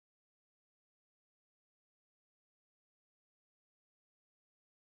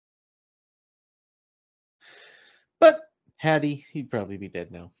 But had he'd probably be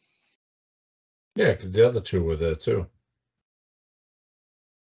dead now. Yeah, because the other two were there too.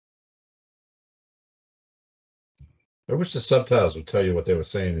 I wish the subtitles would tell you what they were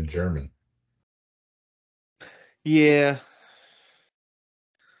saying in German. Yeah.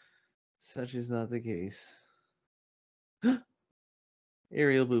 Such is not the case.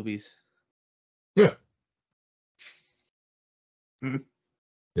 Aerial boobies. Yeah.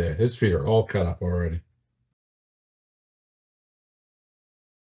 Yeah, his feet are all cut up already.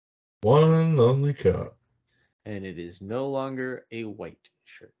 One lonely cup. And it is no longer a white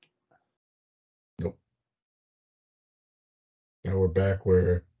shirt. Nope. Now we're back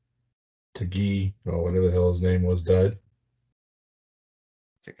where Tagi, or whatever the hell his name was, died.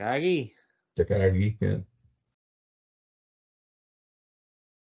 Takagi. Takagi, yeah.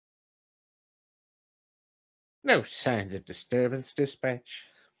 No signs of disturbance, dispatch.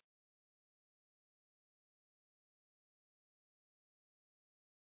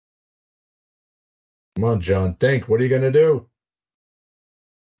 Come on, John, think. What are you going to do?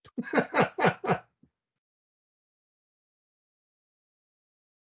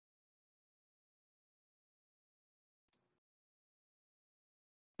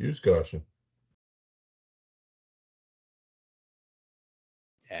 Use caution.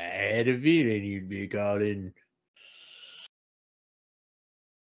 I had a feeling you'd be calling.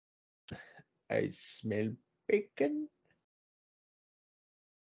 I smell bacon.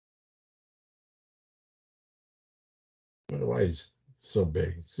 I wonder why he's so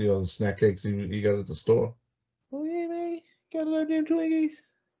big. See all the snack cakes he got at the store? Oh, yeah, man. Gotta love them Twinkies.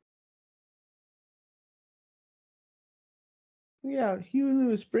 Look out. Huey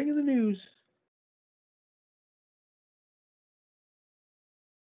Lewis bringing the news.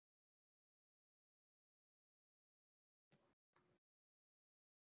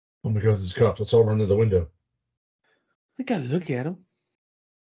 Oh my God, there's cops. Let's all run to the window. We gotta look at him.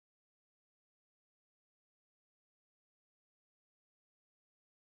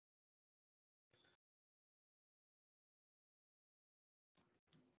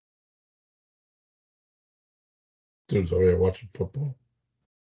 Dude's over here watching football.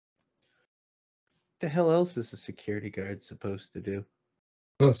 The hell else is a security guard supposed to do?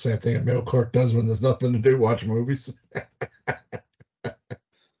 Well, the same thing a mail clerk does when there's nothing to do, watch movies.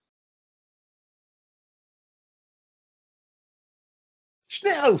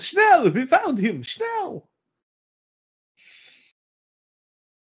 Schnell! Schnell! We found him! Schnell!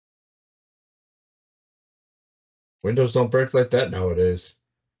 Windows don't break like that nowadays.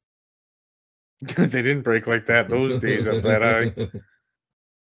 They didn't break like that those days up that high.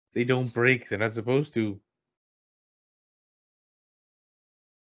 They don't break. They're not supposed to.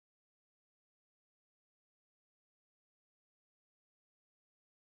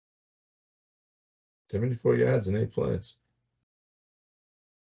 $74 yards in 8 plays.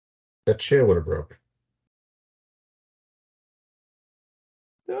 That chair would have broke.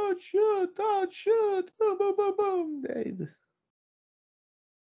 Don't shoot! Don't shoot! Boom, boom, boom, boom! Dead.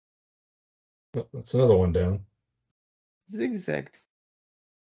 Oh, that's another one down. Zigzag.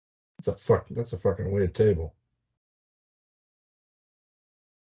 That's a fucking weird table.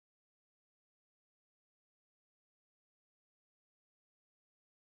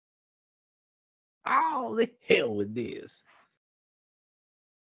 Oh, the hell with this.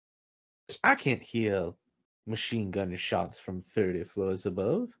 I can't hear machine gun shots from 30 floors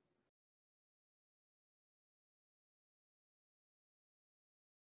above.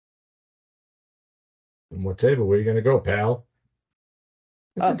 And what table? Where are you going to go, pal?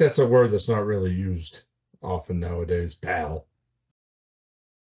 I think that's a word that's not really used often nowadays, pal.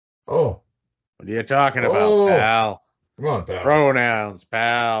 Oh. What are you talking about, pal? Come on, pal. Pronouns,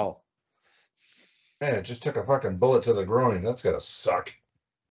 pal. Man, it just took a fucking bullet to the groin. That's got to suck.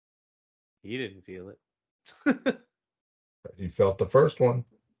 He didn't feel it. He felt the first one.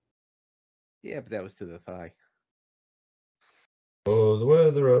 Yeah, but that was to the thigh. Oh, the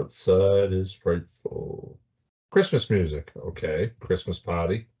weather outside is frightful. Christmas music, okay. Christmas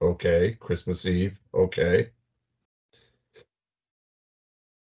party, okay. Christmas Eve, okay.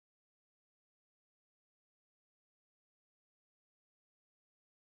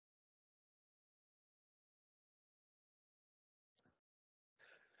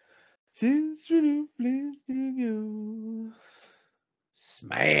 Since we don't you.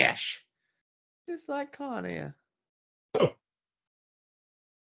 Smash. Just like Con Air. Oh.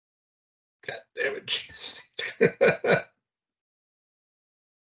 God damn it, jeez.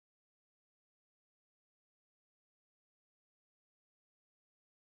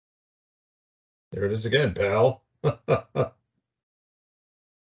 There it is again, pal.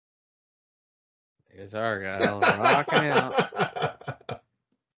 There's Argyle rocking out.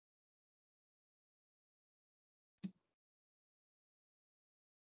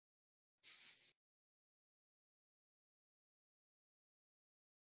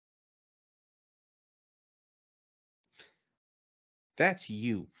 That's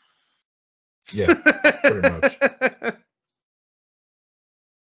you. Yeah, pretty much.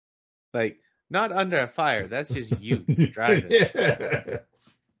 Like, not under a fire. That's just you driving. Yeah.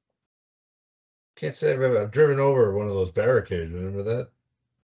 Can't say I've driven over one of those barricades. Remember that?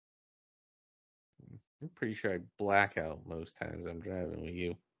 I'm pretty sure I black out most times I'm driving with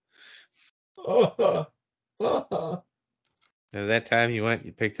you. Now, that time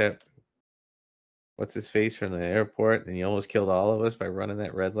you picked up what's his face from the airport, and you almost killed all of us by running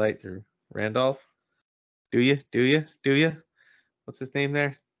that red light through Randolph. Do you? Do you? Do you? What's his name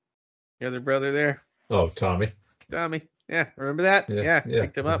there? Your other brother there? Oh, Tommy. Tommy. Yeah, remember that? Yeah,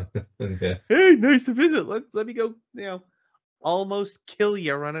 picked him up. Yeah. Hey, nice to visit. Let me go, almost kill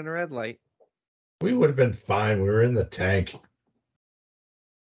you running a red light. We would have been fine. We were in the tank.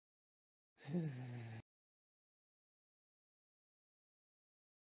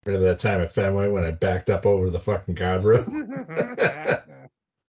 Remember that time at Fenway when I backed up over the fucking guardrail?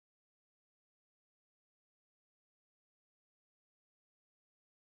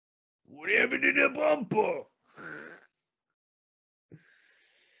 What happened to the bumper?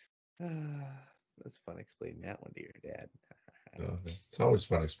 That's fun explaining that one to your dad. It's always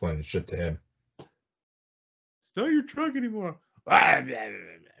fun explaining shit to him. It's not your truck anymore.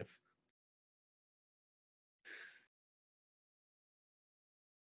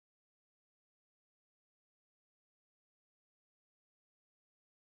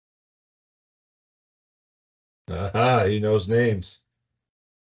 Aha, he knows names.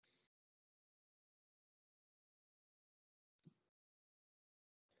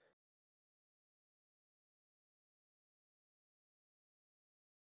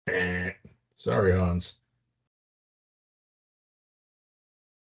 Sorry, Hans.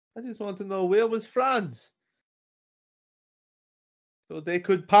 I just want to know where was Franz, so they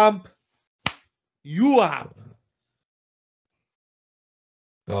could pump you up.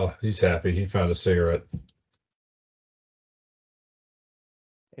 Oh, he's happy. He found a cigarette.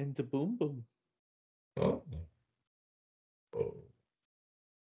 And the boom boom. Oh. Oh.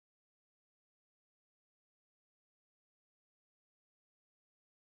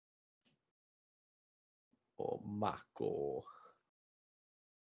 Oh, Marco.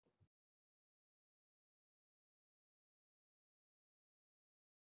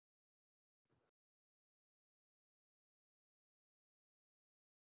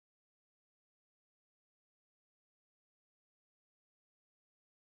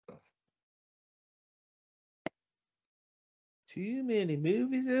 Too many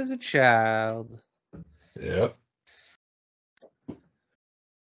movies as a child. Yep.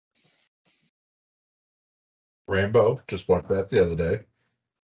 Rambo. Just watched that the other day.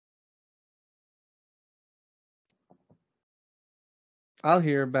 I'll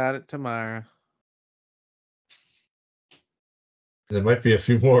hear about it tomorrow. There might be a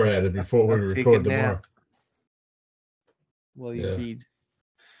few more added before we record tomorrow. Well, you read.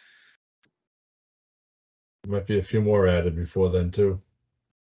 There might be a few more added before then, too.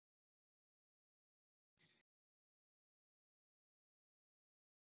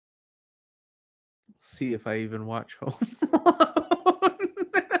 See if I even watch Home.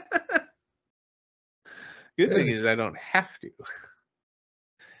 Good thing is I don't have to.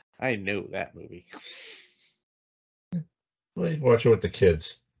 I know that movie. Well, you can watch it with the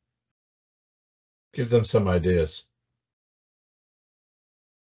kids. Give them some ideas.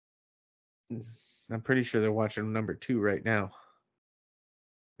 I'm pretty sure they're watching number 2 right now.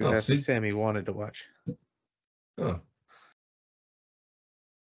 Because that's what Sammy wanted to watch. Oh.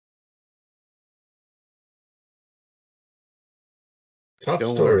 Top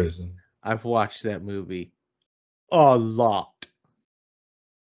Don't stories. Worry. I've watched that movie a lot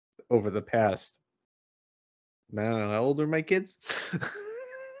over the past I don't know. How old are my kids?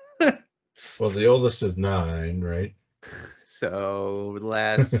 Well, the oldest is 9, right? So over the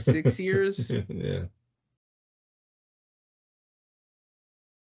last 6 years. Yeah.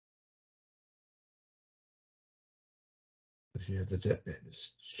 Yeah, the dead man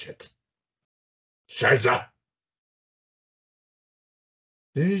is shit. Scheiße.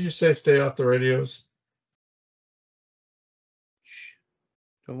 Didn't you just say stay off the radios? Shh.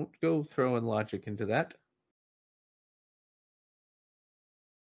 Don't go throwing logic into that.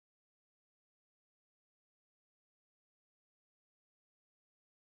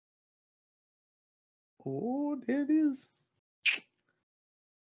 Oh, there it is.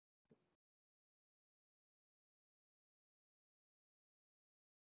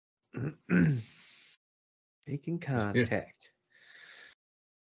 Making contact.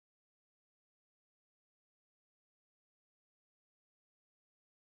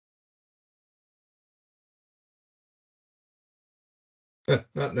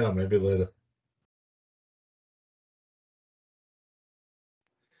 Not now, maybe later.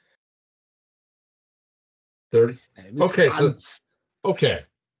 Third. His name is Okay, Hans. okay.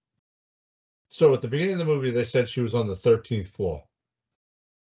 So at the beginning of the movie, they said she was on the 13th floor.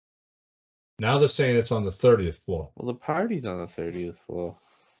 Now they're saying it's on the 30th floor. Well, the party's on the 30th floor.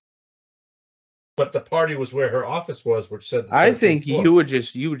 But the party was where her office was, which said the 13th I think floor. you were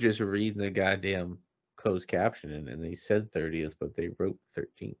just reading the goddamn closed captioning, and they said 30th, but they wrote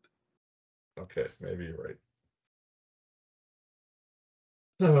 13th. Okay, maybe you're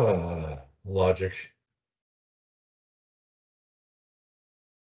right. Logic.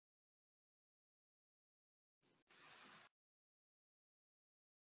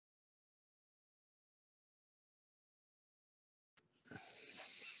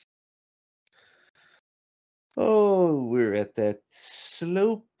 Oh, we're at that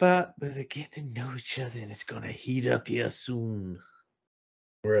slow part where they're getting to know each other, and it's gonna heat up here soon.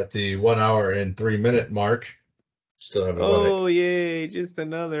 We're at the 1 hour and 3 minute mark. Still have Oh, yay, just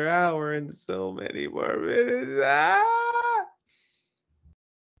another hour and so many more minutes. Ah!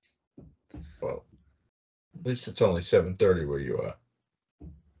 Well, at least it's only 7:30 where you are.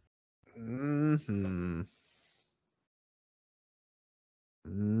 Mm-hmm.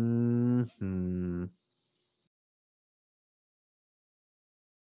 Mm-hmm.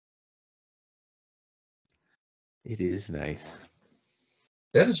 It is nice.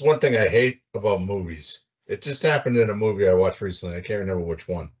 That is one thing I hate about movies. It just happened in a movie I watched recently. I can't remember which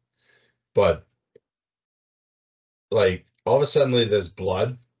one. But like all of a sudden there's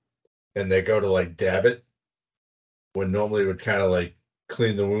blood and they go to like dab it when normally it would kind of like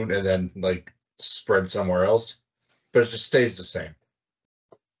clean the wound and then like spread somewhere else. But it just stays the same.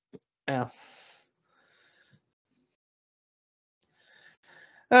 Well,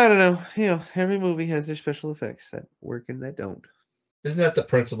 I don't know. You know, every movie has their special effects that work and that don't. Isn't that the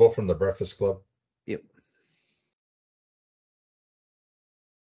principal from the Breakfast Club? Yep.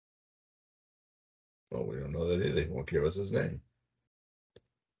 Well, we don't know that either. He won't give us his name.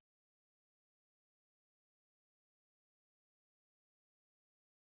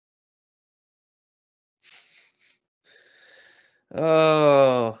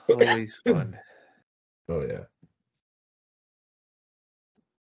 Oh, always fun. Oh yeah.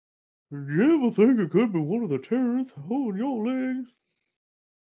 Do you ever think it could be one of the terrorists holding your legs?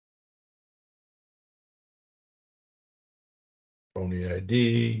 Phony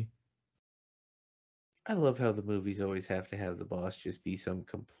ID. I love how the movies always have to have the boss just be some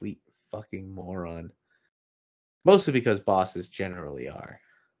complete fucking moron. Mostly because bosses generally are.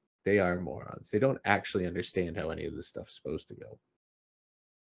 They are morons. They don't actually understand how any of this stuff's supposed to go.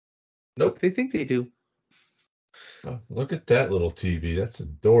 Nope. But they think they do. Oh, look at that little TV. That's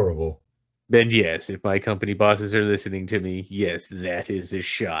adorable. Then yes, if my company bosses are listening to me, yes, that is a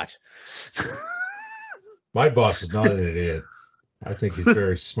shot. My boss is not an idiot. I think he's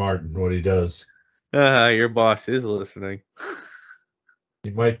very smart in what he does. Your boss is listening. He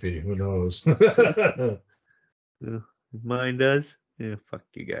might be. Who knows? Mine does. Yeah, fuck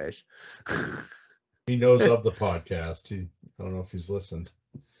you guys. He knows of the podcast. I don't know if he's listened.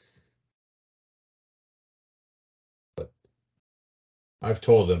 But I've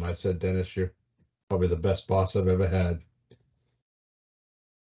told him, I said, Dennis, you're probably the best boss I've ever had.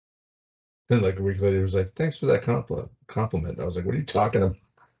 Then like a week later, he was like, thanks for that compliment. I was like, what are you talking about?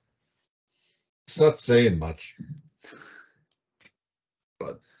 It's not saying much.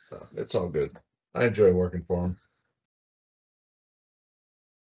 But it's all good. I enjoy working for him.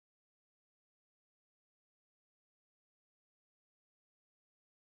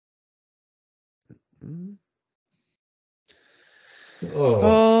 Oh,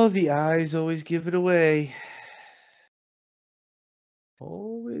 Oh, the eyes always give it away.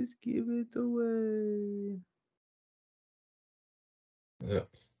 always give it away. Yeah.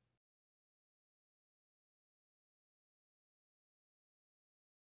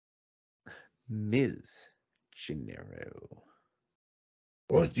 Ms. Gennaro.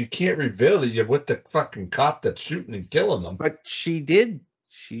 Well, you can't reveal it. You're with the fucking cop that's shooting and killing them. But she did.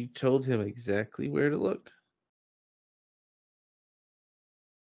 She told him exactly where to look.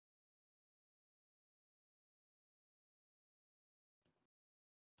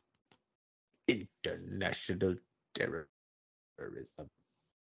 International terrorism.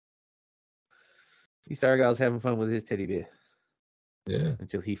 East Argyle's having fun with his teddy bear. Yeah.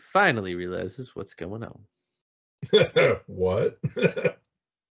 Until he finally realizes what's going on. What?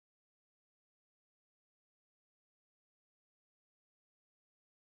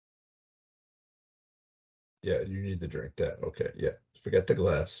 Yeah, you need to drink that. Okay, yeah. Forget the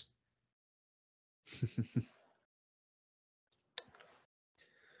glass.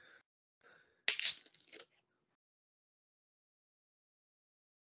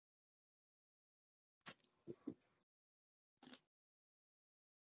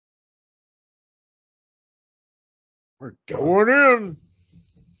 We're going in.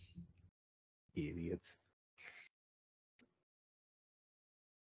 Idiots.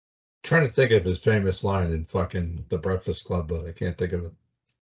 Trying to think of his famous line in fucking The Breakfast Club, but I can't think of it.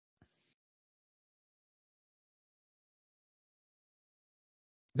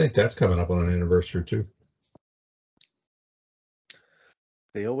 I think that's coming up on an anniversary too.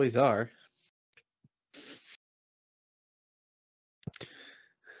 They always are.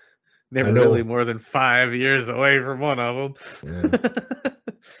 Never really more than 5 years away from one of them.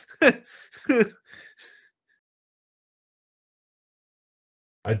 Yeah.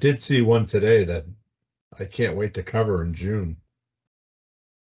 I did see one today that I can't wait to cover in June.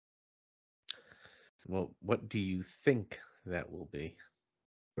 Well, what do you think that will be?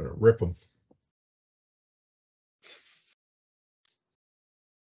 Gonna rip them.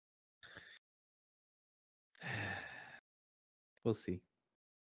 We'll see.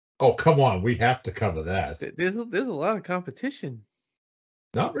 Oh, come on. We have to cover that. There's a lot of competition.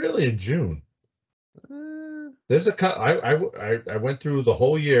 Not really in June. There's a cut. I went through the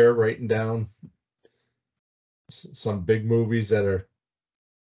whole year writing down some big movies that are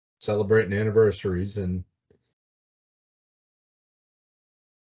celebrating anniversaries, and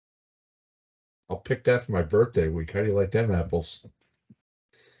I'll pick that for my birthday week. How do you like them apples?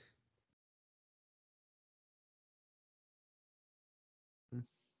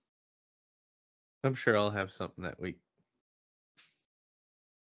 I'm sure I'll have something that week.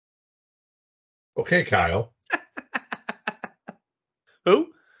 Okay, Kyle.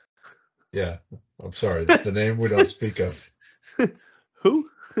 Who? Yeah, I'm sorry. The name we don't speak of. Who?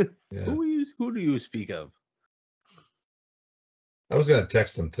 Yeah. Who do you speak of? I was gonna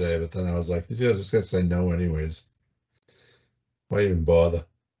text him today, but then I was like, he's just gonna say no anyways. Why even bother?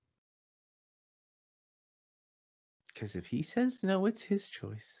 Because if he says no, it's his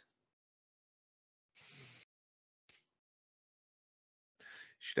choice.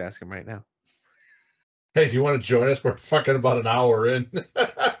 Should ask him right now. Hey, do you want to join us? We're fucking about an hour in.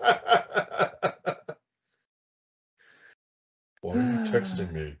 Why are you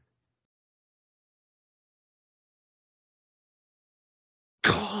texting me?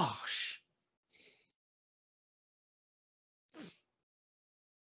 Gosh.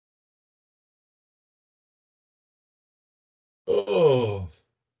 Oh.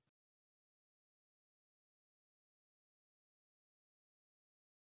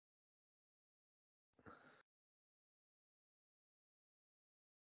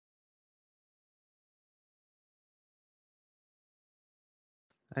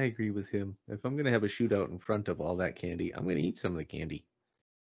 I agree with him. If I'm going to have a shootout in front of all that candy, I'm going to eat some of the candy.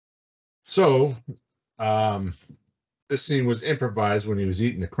 So, this scene was improvised when he was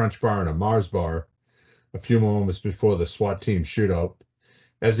eating the Crunch Bar and a Mars bar a few moments before the SWAT team shootout,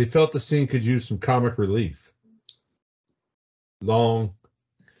 as he felt the scene could use some comic relief. Long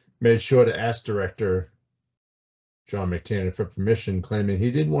made sure to ask director John McTiernan for permission, claiming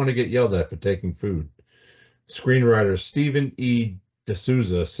he didn't want to get yelled at for taking food. Screenwriter Stephen E.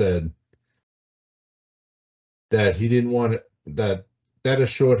 D'Souza said that he didn't want that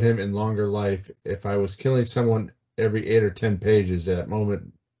assured him in longer life. If I was killing someone every 8 or 10 pages, that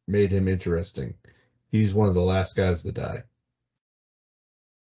moment made him interesting. He's one of the last guys to die.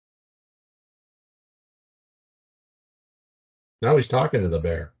 Now he's talking to the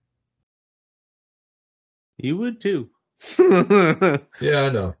bear. You would too. Yeah, I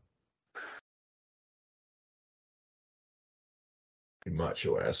know. You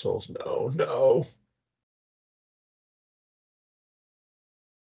macho assholes. No.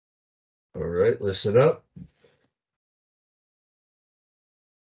 All right, listen up.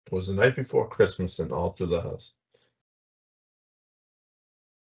 It was the night before Christmas and all through the house.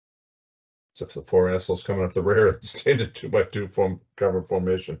 Except for the four assholes coming up the rear and standing 2x2 cover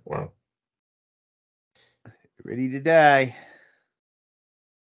formation. Wow. Ready to die.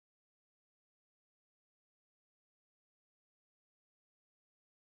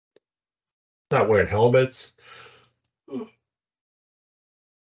 Not wearing helmets.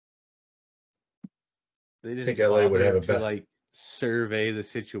 They didn't think LA would have a to better- like survey the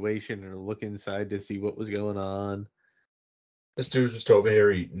situation or look inside to see what was going on. This dude's just over here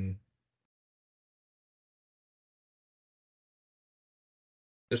eating.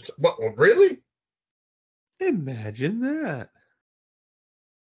 Just what? Well, really? Imagine that.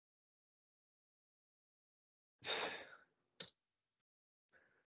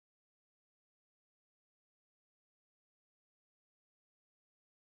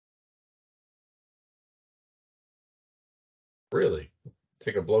 Really?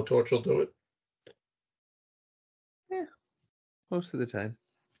 Think a blowtorch will do it? Yeah, most of the time.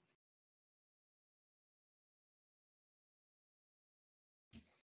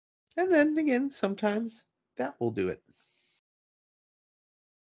 And then again, sometimes that will do it.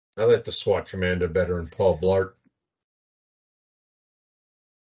 I like the SWAT commander better than Paul Blart.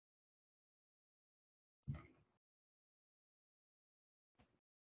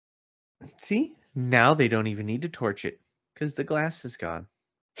 See, now they don't even need to torch it because the glass is gone.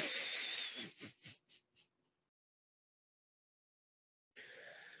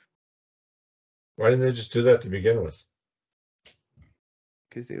 Why didn't they just do that to begin with?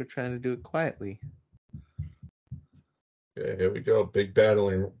 Because they were trying to do it quietly. Okay, here we go. Big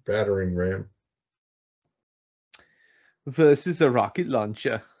battering ram. Versus a rocket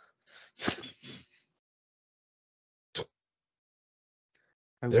launcher.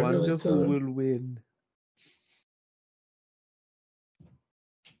 I They wonder really who thought- will win.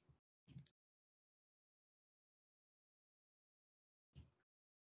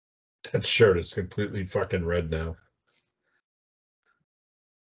 That shirt is completely fucking red now.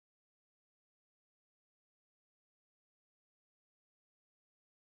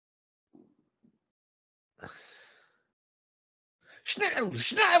 Schnell,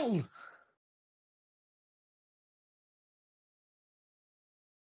 schnell!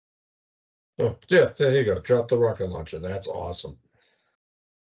 Oh, yeah, there you go. Drop the rocket launcher. That's awesome.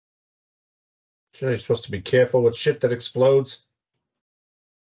 So you're supposed to be careful with shit that explodes.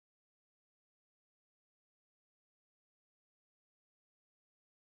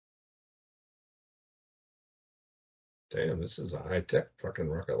 Damn, this is a high-tech fucking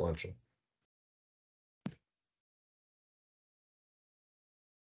rocket launcher.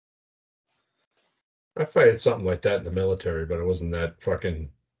 I fired something like that in the military, but it wasn't that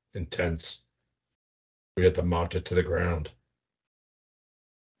fucking intense. We had to mount it to the ground.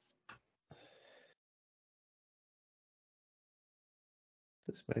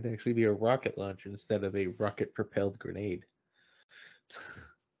 This might actually be a rocket launcher instead of a rocket-propelled grenade.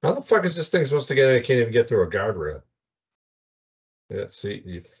 How the fuck is this thing supposed to get? I can't even get through a guardrail. Yeah, see,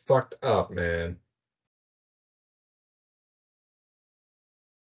 you fucked up, man.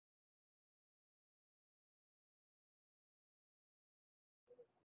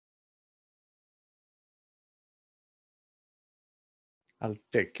 I'll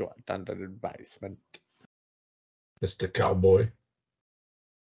take you out under advisement. Mr. Cowboy. I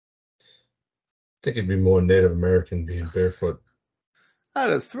think it'd be more Native American being barefoot. I'd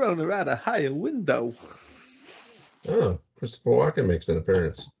have thrown her out a higher window. Oh, Christopher Walken makes an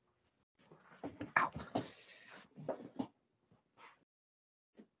appearance.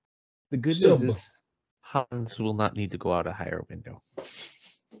 The good Still news is Hans will not need to go out a higher window.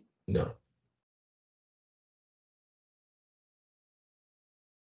 No.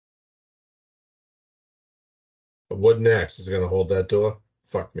 A wooden axe is going to hold that door?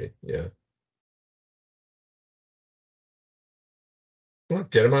 Fuck me, yeah. Come on,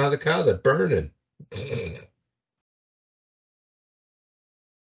 get them out of the car. They're burning.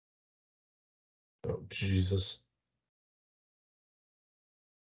 Oh, Jesus.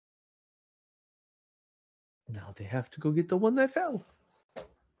 Now they have to go get the one that fell.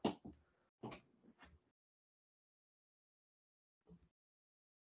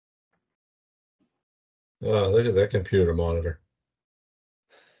 Oh, look at that computer monitor.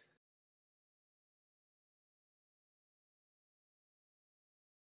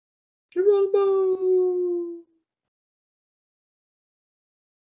 Geronimo!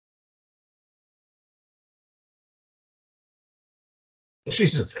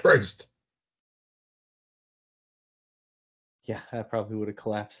 Jesus Christ. Yeah, that probably would have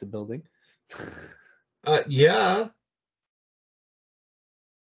collapsed the building. Yeah.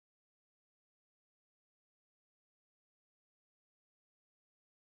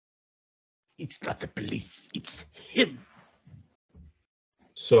 It's not the police, it's him.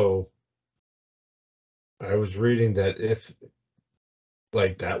 So I was reading that if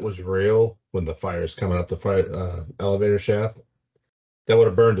like that was real when the fire's coming up the fire elevator shaft, that would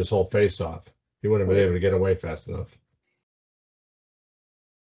have burned his whole face off. He wouldn't have been able to get away fast enough.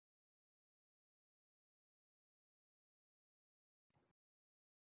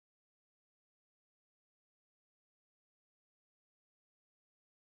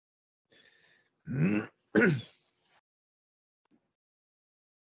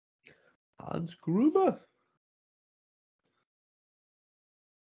 Hans Gruber.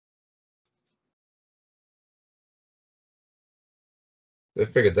 They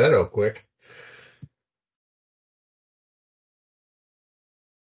figured that out quick.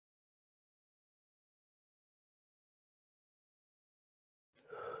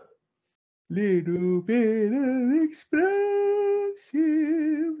 Little bit of explosive.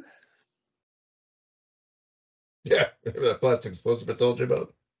 Yeah, that plastic explosive I told you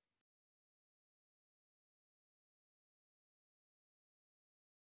about.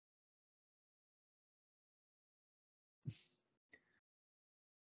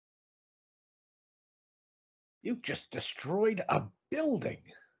 You just destroyed a building.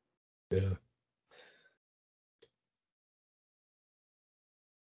 Yeah.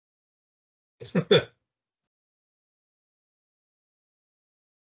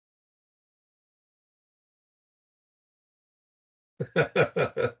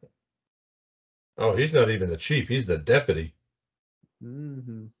 Oh, he's not even the chief. He's the deputy.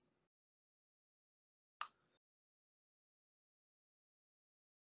 Mm-hmm.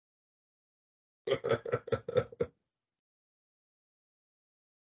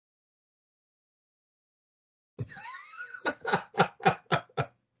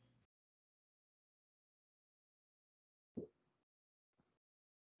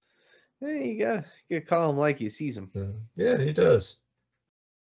 Hey, you gotta call him like you sees him. Yeah, he does.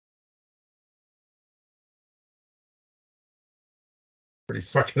 Pretty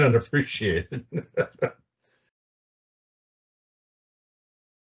fucking unappreciated.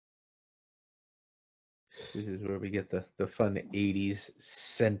 This is where we get the fun 80s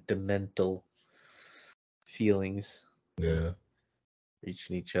sentimental feelings. Yeah.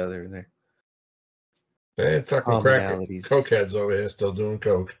 Reaching each other and their And fucking commonalities. cokeheads over here still doing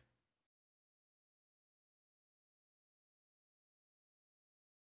coke.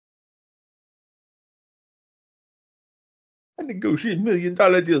 I negotiate $1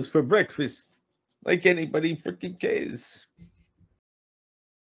 million deals for breakfast. Like anybody freaking cares.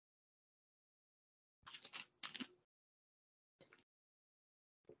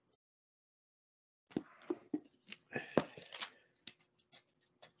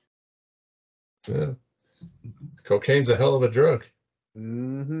 Yeah. Cocaine's a hell of a drug.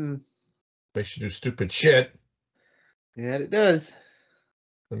 Mm-hmm. Makes you do stupid shit. Yeah, it does.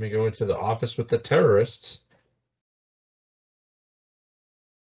 Let me go into the office with the terrorists.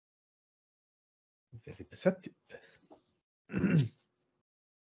 Very perceptive.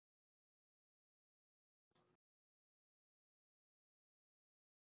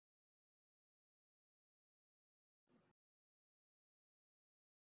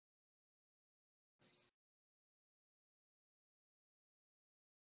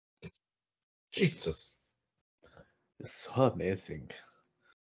 Jesus. It's so amazing.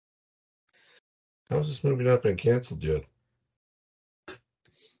 How's this movie not been canceled yet?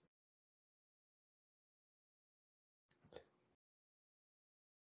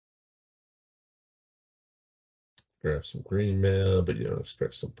 Grab some green mail, but you don't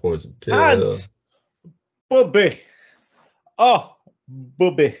expect some poison pill. Hans! Booby! Oh,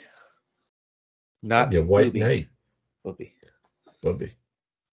 booby. Not Your white booby. knight. Booby. Bubby.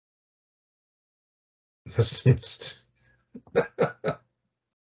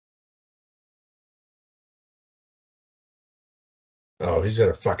 Oh, he's got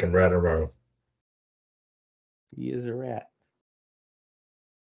a fucking rat around. He is a rat.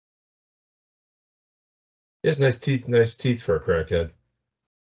 He has nice teeth for a crackhead.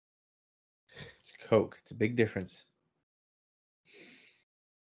 It's coke. It's a big difference.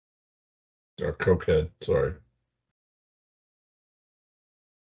 Or cokehead, sorry.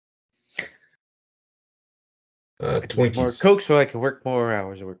 Twinkies. More coke so I can work more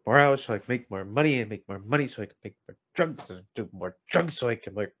hours. I work more hours so I can make more money, and make more money so I can make more drugs, and do more drugs so I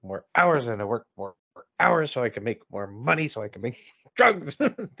can work more hours, and I work more hours so I can make more money so I can make drugs.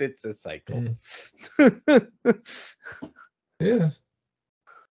 It's a cycle. Yeah.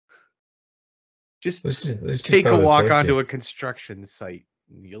 Just At least he take a found walk Twinkie. onto a construction site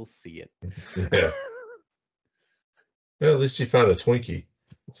and you'll see it. Yeah. Well, at least he found a Twinkie.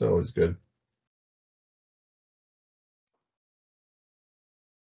 It's always good.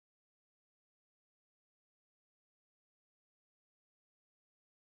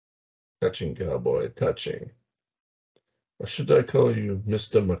 Touching, cowboy, touching. Or should I call you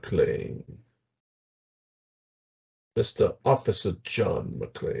Mr. McClane? Mr. Officer John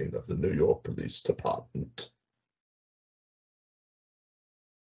McClane of the New York Police Department.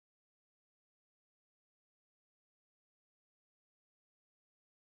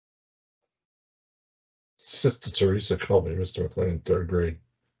 Sister Teresa called me Mr. McClane in 3rd grade.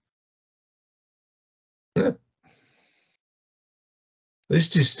 At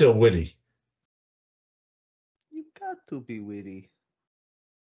least he's still witty. You got to be witty.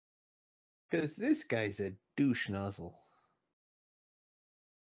 Because this guy's a douche nozzle.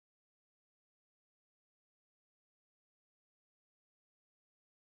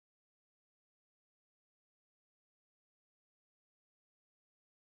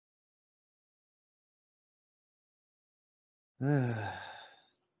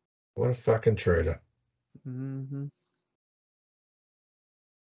 What a fucking traitor. Mm-hmm.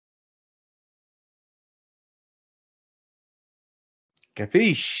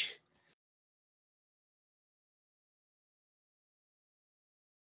 Capiche?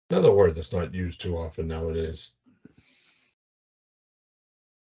 Another word that's not used too often nowadays.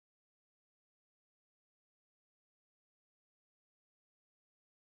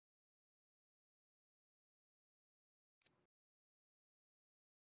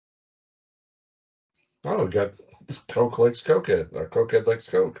 Oh, we got Coke likes Cokehead, or Cokehead likes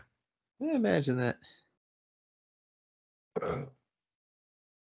Coke. Yeah, imagine that.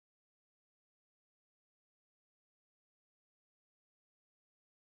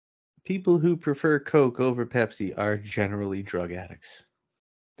 People who prefer Coke over Pepsi are generally drug addicts.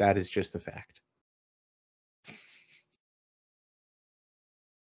 That is just a fact.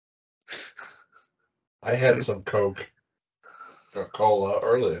 I had some Coke, cola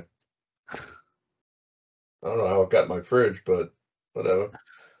earlier. I don't know how it got in my fridge, but whatever.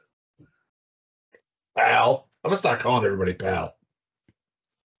 Pal. I'm gonna start calling everybody pal.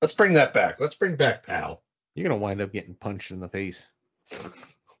 Let's bring that back. Let's bring back pal. You're going to wind up getting punched in the face.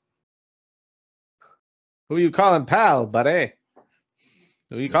 Who you calling pal, buddy?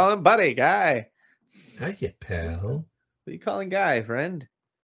 Who you calling buddy, guy? Hiya, pal. Who you calling guy, friend?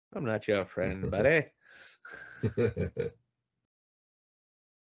 I'm not your friend, buddy.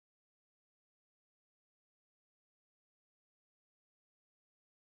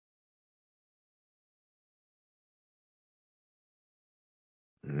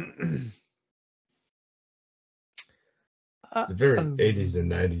 The very 80s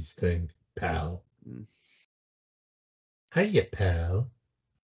and 90s thing, pal. Hiya, pal.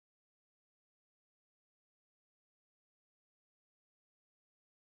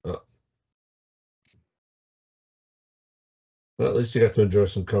 Oh. Well, at least he got to enjoy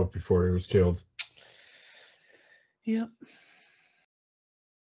some Coke before he was killed. Yep.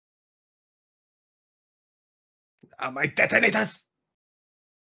 My detonators!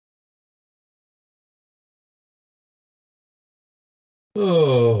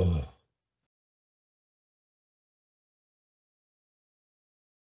 Oh.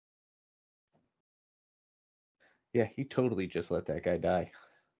 Yeah, he totally just let that guy die.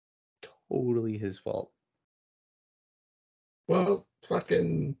 Totally his fault. Well,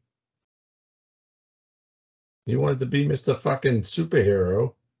 fucking. He wanted to be Mr. fucking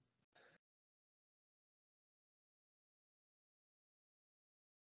superhero.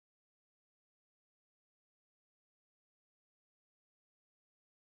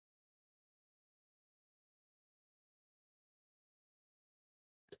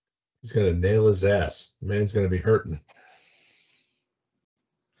 He's gonna nail his ass. Man's gonna be hurting.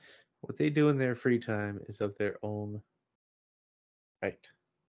 What they do in their free time is of their own right.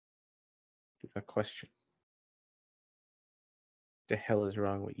 Do not question. The hell is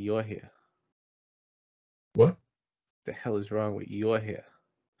wrong with your hair? What? The hell is wrong with your hair?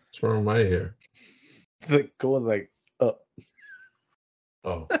 What's wrong with my hair? Like going like up.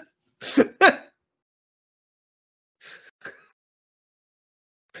 Oh.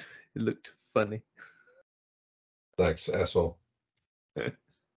 It looked funny. Thanks, asshole.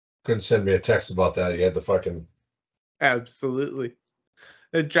 Couldn't send me a text about that. You had to fucking. Absolutely.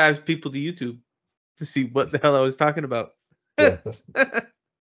 It drives people to YouTube to see what the hell I was talking about. Yeah.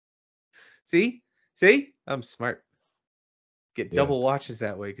 See? I'm smart. Get double watches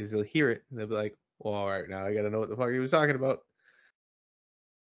that way because they'll hear it and they'll be like, well, all right, now I got to know what the fuck he was talking about.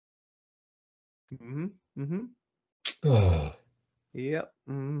 Mm-hmm. Mm-hmm. Oh, Yep.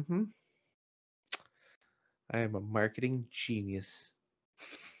 Mm-hmm. I am a marketing genius.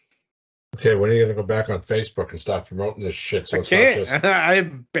 okay, when are you gonna go back on Facebook and stop promoting this shit? So I it's not can't. just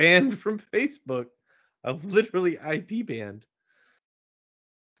I'm banned from Facebook. I'm literally IP banned.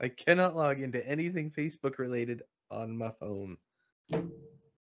 I cannot log into anything Facebook related on my phone.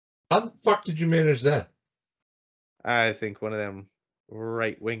 how the fuck did you manage that? I think one of them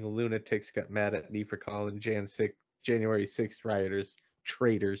right-wing lunatics got mad at me for calling January 6th rioters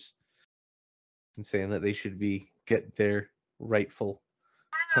traitors and saying that they should get their rightful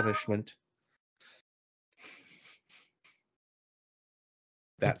punishment.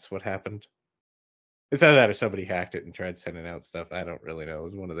 That's what happened. It's either that or somebody hacked it and tried sending out stuff. I don't really know. It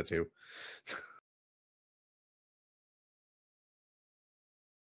was one of the two.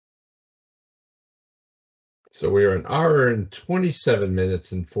 So we are an hour and 27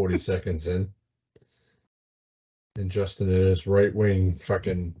 minutes and 40 seconds in. And Justin and his right wing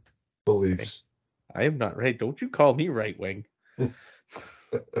fucking beliefs. I am not right. Don't you call me right wing.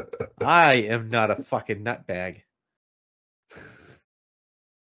 I am not a fucking nutbag.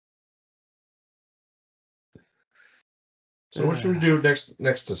 So what should we do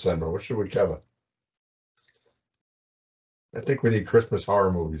next December? What should we cover? I think we need Christmas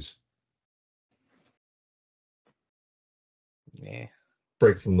horror movies. Yeah.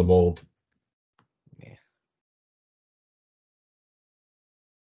 Break from the mold. Yeah.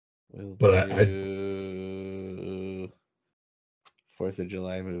 We'll But do 4th of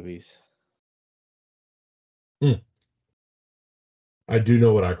July movies. I do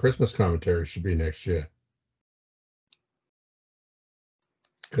know what our Christmas commentary should be next year.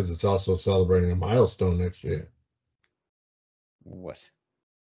 Because it's also celebrating a milestone next year. What?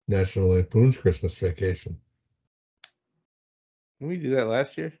 National Lampoon's Christmas Vacation. Didn't we do that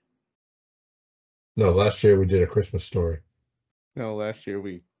last year? No, last year we did A Christmas Story. No, last year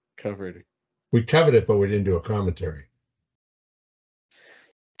we covered. We covered it, but we didn't do a commentary.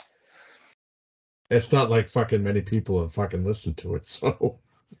 It's not like fucking many people have fucking listened to it, so.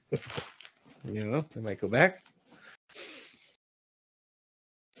 You know, they might go back.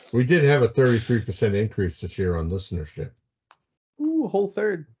 We did have a 33% increase this year on listenership. Ooh, a whole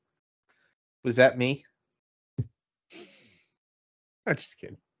third. Was that me? I'm just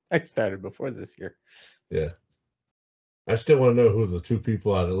kidding. I started before this year. Yeah. I still want to know who the two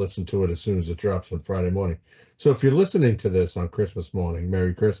people are that listen to it as soon as it drops on Friday morning. So if you're listening to this on Christmas morning,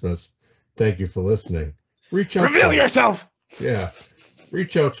 Merry Christmas. Thank you for listening. Reach out Reveal to yourself! us. Yeah.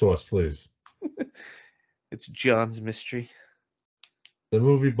 Reach out to us, please. It's John's mystery. The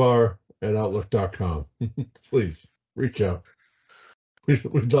movie bar at outlook.com. Please reach out.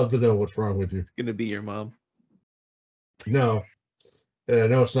 We'd love to know what's wrong with you. It's going to be your mom. No. And I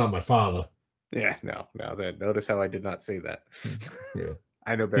know it's not my father. Yeah, no. Notice how I did not say that. Yeah.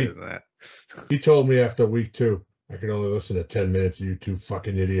 I know better than that. He told me after week 2, I could only listen to 10 minutes of you two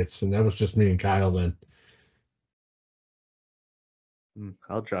fucking idiots. And that was just me and Kyle then.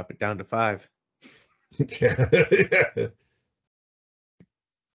 I'll drop it down to 5. Yeah.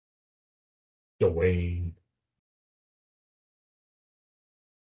 Dwayne.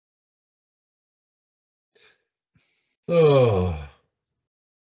 Oh.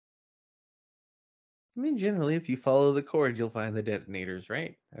 I mean, generally, if you follow the cord, you'll find the detonators,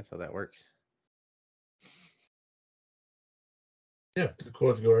 right? That's how that works. Yeah, the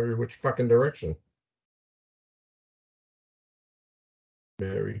cords go every which fucking direction.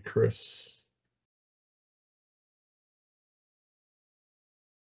 Merry Chris.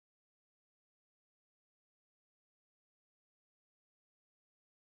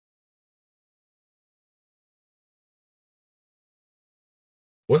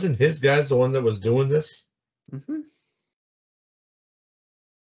 Wasn't his guys the one that was doing this? Mm-hmm.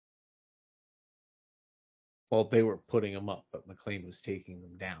 Well, they were putting them up, but McLean was taking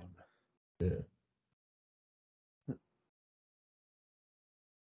them down. Yeah.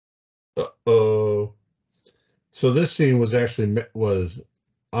 Uh-oh. So this scene was actually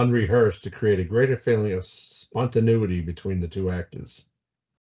unrehearsed to create a greater feeling of spontaneity between the two actors.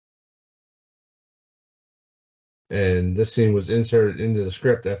 And this scene was inserted into the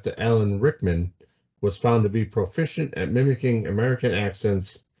script after Alan Rickman was found to be proficient at mimicking American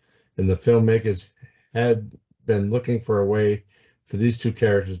accents, and the filmmakers had been looking for a way for these two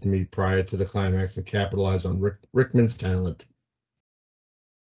characters to meet prior to the climax and capitalize on Rickman's talent.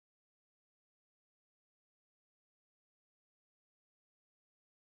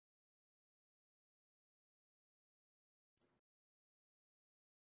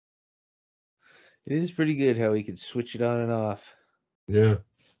 It is pretty good how he could switch it on and off. Yeah.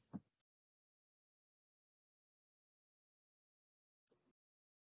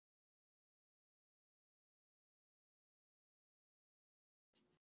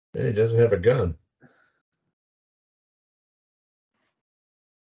 And he doesn't have a gun.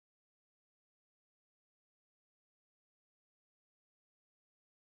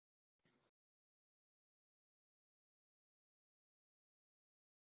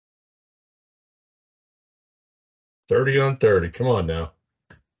 $30 on 30. Come on now.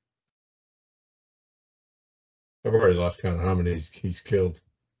 I've already lost count of how many he's killed.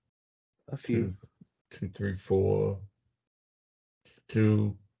 A few. 2, 3, 4.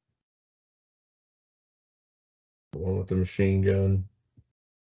 2. The one with the machine gun.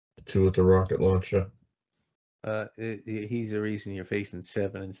 The 2 with the rocket launcher. He's the reason you're facing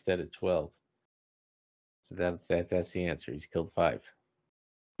 7 instead of 12. So that's the answer. He's killed 5.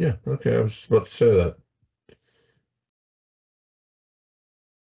 Yeah, okay. I was just about to say that.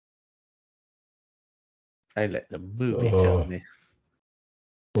 I let the movie tell me.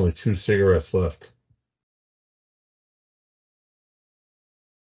 Only 2 cigarettes left.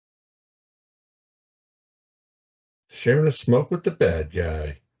 Sharing a smoke with the bad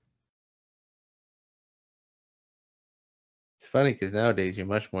guy. It's funny because nowadays you're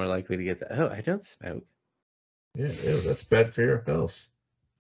much more likely to get the, oh, I don't smoke. Yeah, ew, that's bad for your health.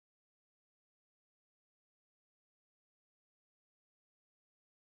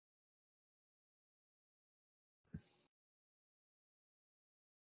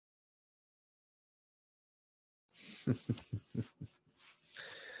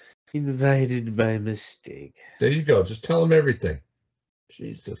 Invited by mistake. There you go. Just tell him everything.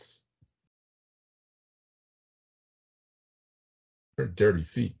 Jesus. Her dirty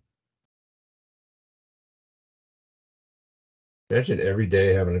feet. Imagine every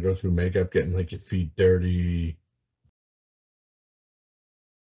day having to go through makeup, getting like your feet dirty.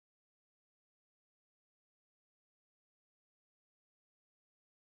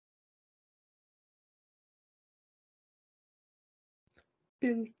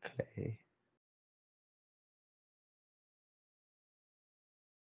 Bill Clay.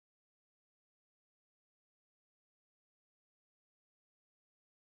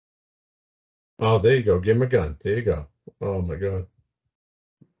 Oh, there you go. Give him a gun. There you go. Oh my God.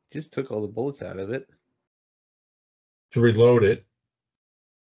 Just took all the bullets out of it. To reload it.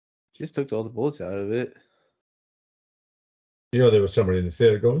 Just took all the bullets out of it. You know, there was somebody in the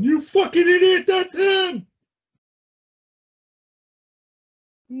theater going, "You fucking idiot, that's him!"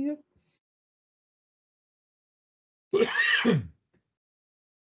 Yep.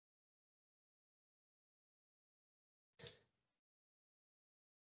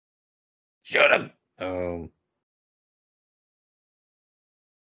 Shoot him!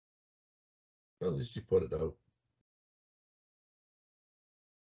 At least you put it out.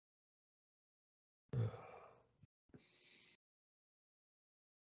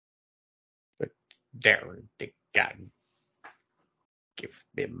 But Darren the gun. Give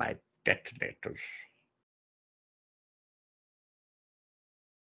me my detonators.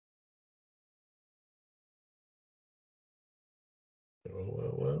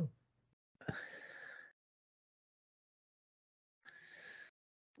 Well.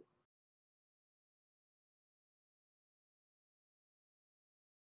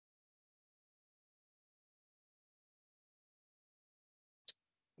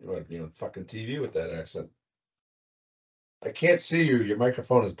 You want to be on fucking TV with that accent. I can't see you. Your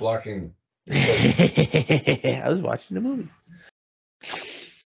microphone is blocking your face. I was watching the movie.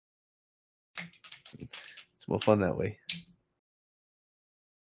 It's more fun that way.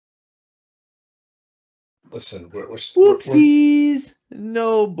 Listen, we're whoopsies.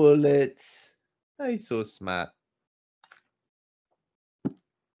 No bullets. I'm so smart.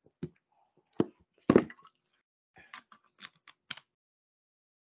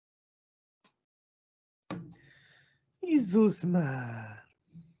 He's so smart.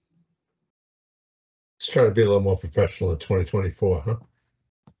 Let's try to be a little more professional in 2024, huh?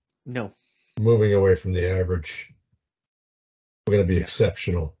 No. Moving away from the average. We're going to be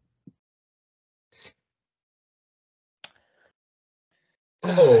exceptional.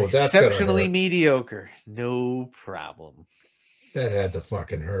 Oh, that's exceptionally mediocre. No problem. That had to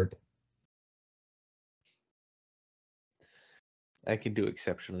fucking hurt. I can do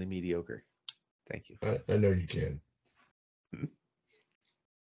exceptionally mediocre. Thank you. I know you can.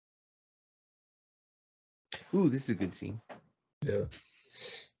 Ooh, this is a good scene. Yeah.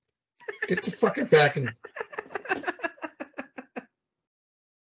 Get your fucking back and.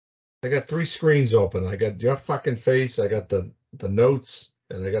 I got 3 screens open. I got your fucking face. I got the notes,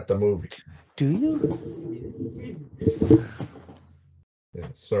 and I got the movie. Do you? Yeah.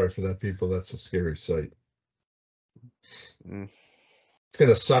 Sorry for that, people. That's a scary sight. Mm. It's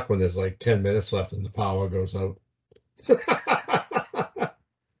gonna suck when there's like 10 minutes left and the power goes out.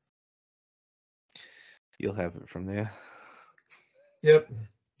 You'll have it from there. Yep.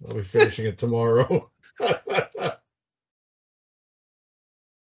 I'll be finishing it tomorrow. Gotta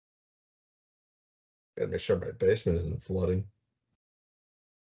make sure my basement isn't flooding.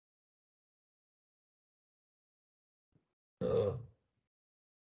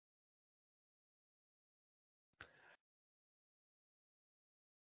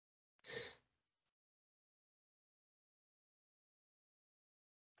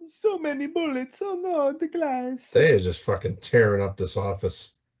 So many bullets. Oh no, the glass. They are just fucking tearing up this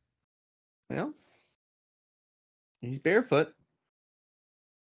office. Well, he's barefoot.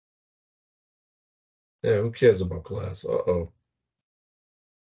 Yeah, who cares about glass? Uh-oh.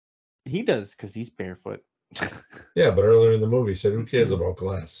 He does because he's barefoot. Yeah, but earlier in the movie he said, who cares about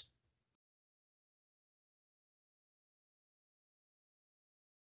glass?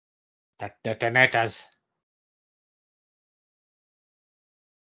 The detonators.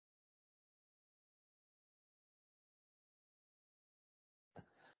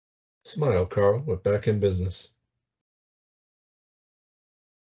 Smile, Carl. We're back in business.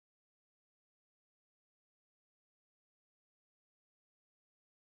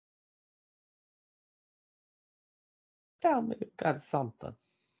 Tell me you got something.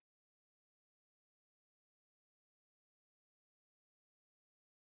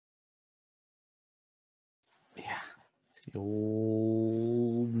 Yeah. The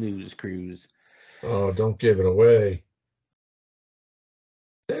old news cruise. Oh, don't give it away.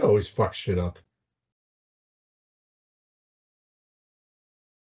 They always fuck shit up.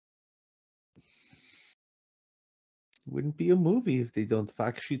 Wouldn't be a movie if they don't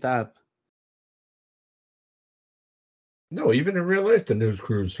fuck shit up. No, even in real life, the news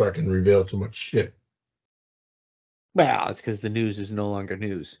crews fucking reveal too much shit. Well, it's because the news is no longer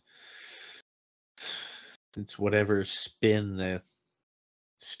news. It's whatever spin the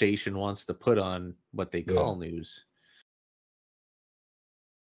station wants to put on what they call news.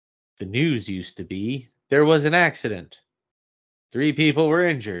 The news used to be there was an accident. 3 people were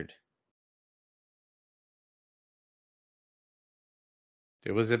injured.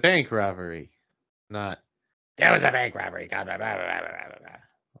 There was a bank robbery. Not there was a bank robbery. Blah, blah, blah, blah, blah, blah, blah.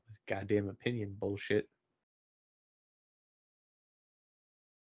 All this goddamn opinion bullshit.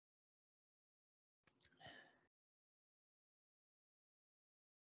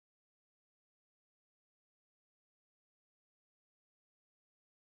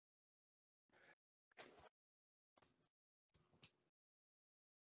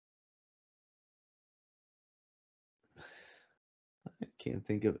 I can't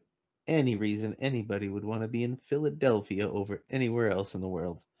think of any reason anybody would want to be in Philadelphia over anywhere else in the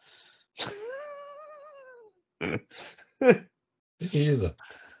world. Either.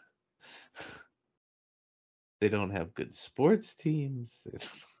 They don't have good sports teams.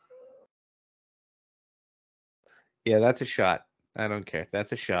 Yeah, that's a shot. I don't care.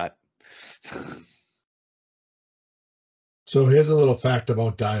 That's a shot. So here's a little fact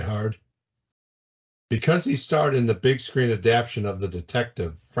about Die Hard. Because he starred in the big screen adaptation of The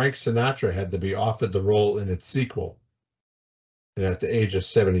Detective, Frank Sinatra had to be offered the role in its sequel. And at the age of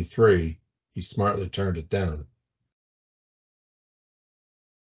 73, he smartly turned it down.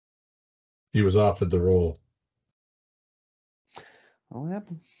 He was offered the role. What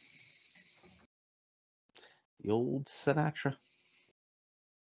happened? The old Sinatra.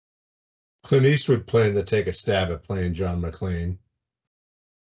 Clint Eastwood planned to take a stab at playing John McClane.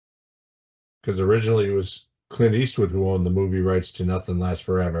 Because originally it was Clint Eastwood who owned the movie rights to Nothing Lasts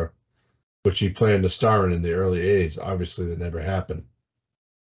Forever, which he planned to star in the early 80s. Obviously, that never happened.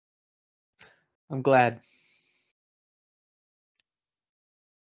 I'm glad.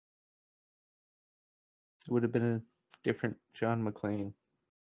 It would have been a different John McClane.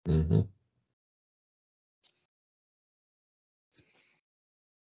 Mm-hmm.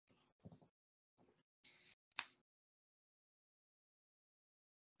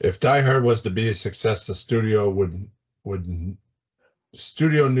 If Die Hard was to be a success, the studio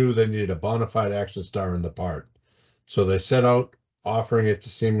studio knew they needed a bona fide action star in the part. So they set out offering it to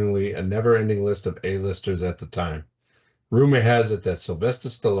seemingly a never-ending list of A-listers at the time. Rumor has it that Sylvester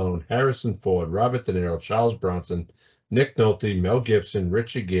Stallone, Harrison Ford, Robert De Niro, Charles Bronson, Nick Nolte, Mel Gibson,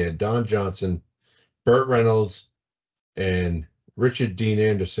 Richard Gere, Don Johnson, Burt Reynolds, and Richard Dean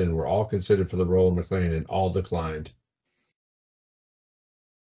Anderson were all considered for the role of McClane and all declined.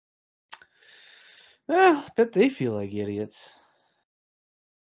 Well, I bet they feel like idiots.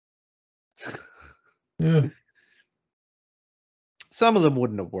 Yeah. Some of them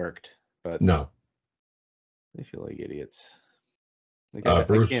wouldn't have worked, but No. they feel like idiots. Like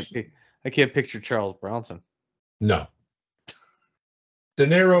Bruce. I can't picture Charles Bronson. No. De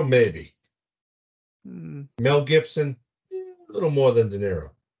Niro, maybe. Mel Gibson, a little more than De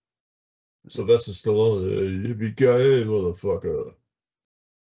Niro. Sylvester Stallone, yippee-ki-yay, motherfucker.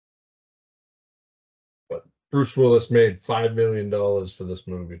 But Bruce Willis made $5 million for this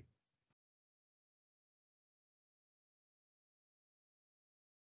movie.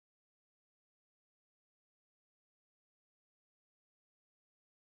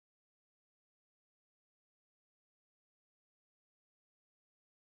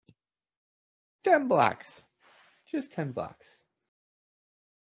 $10. Just $10.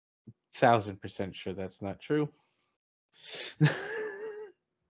 1,000% sure that's not true.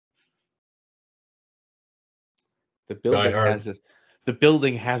 The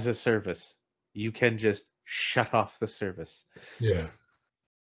building has a service. You can just shut off the service. Yeah.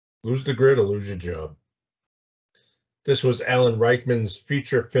 Lose the grid or lose your job. This was Alan Rickman's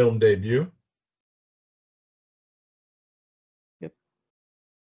feature film debut. Yep.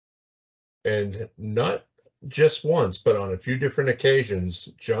 And not just once, but on a few different occasions,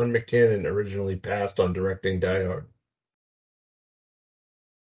 John McTiernan originally passed on directing Die Hard.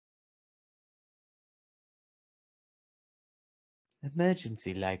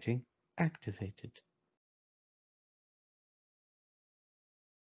 Emergency lighting activated.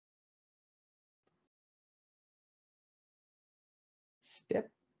 Step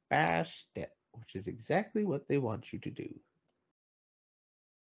by step, which is exactly what they want you to do.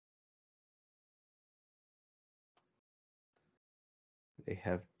 They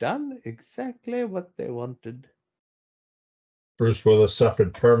have done exactly what they wanted. Bruce Willis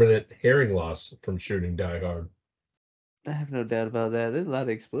suffered permanent hearing loss from shooting Die Hard. I have no doubt about that. There's a lot of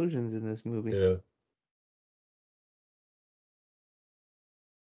explosions in this movie. Yeah.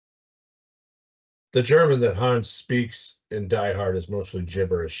 The German that Hans speaks in Die Hard is mostly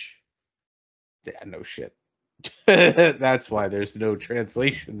gibberish. Yeah, no shit. That's why there's no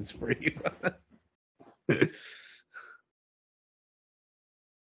translations for you.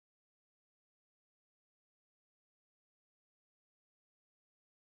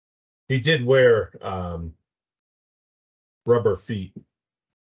 He did wear rubber feet.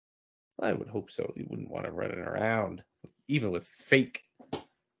 I would hope so. You wouldn't want to run it around, even with fake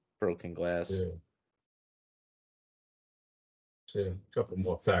broken glass. Yeah. So, yeah, a couple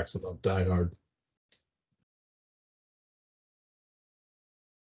more facts about Die Hard.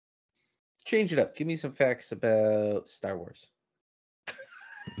 Change it up. Give me some facts about Star Wars.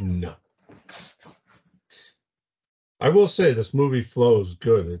 No. I will say this movie flows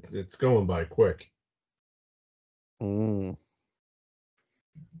good. It's going by quick. Mm.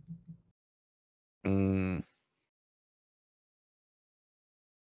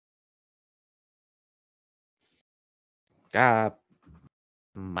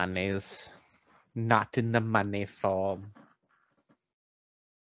 Money's not in the money form.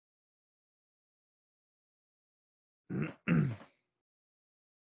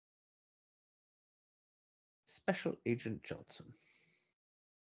 Special Agent Johnson.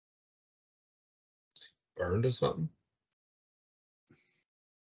 Burned or something?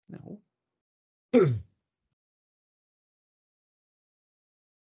 No. 20%.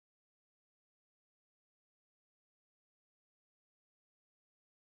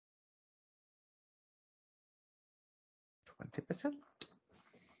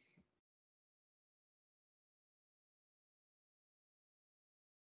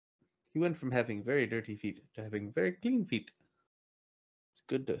 He went from having very dirty feet to having very clean feet. It's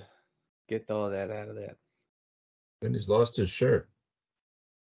good to get all that out of that. And he's lost his shirt.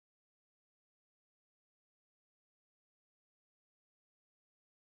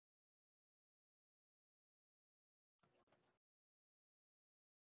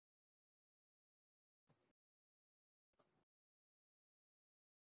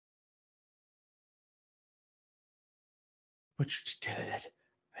 What should you tell her that?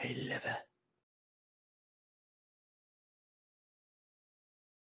 I love her.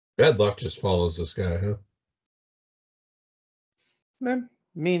 Bad luck just follows this guy, huh? I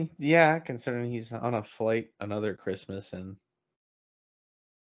mean, yeah, considering he's on a flight another Christmas and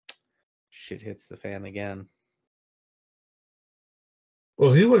shit hits the fan again.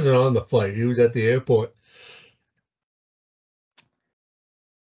 Well, he wasn't on the flight. He was at the airport.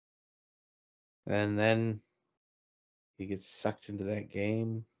 And then he gets sucked into that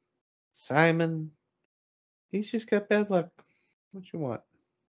game. Simon, he's just got bad luck. What you want?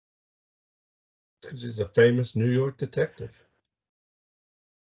 Because he's a famous New York detective.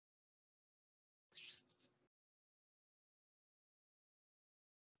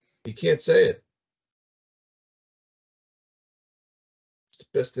 He can't say it. It's the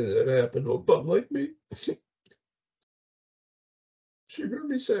best thing that ever happened to a bum like me. She heard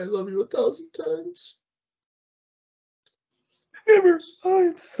me say I love you 1,000 times. Never.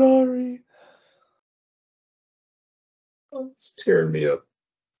 I'm sorry. Oh, it's tearing me up.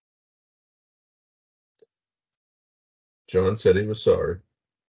 John said he was sorry.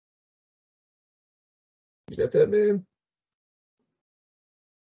 You got that, man?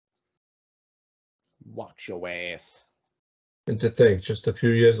 Watch your ass. And to think, just a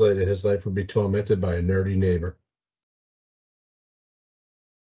few years later, his life would be tormented by a nerdy neighbor.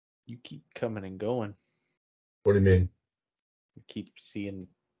 You keep coming and going. What do you mean? You keep seeing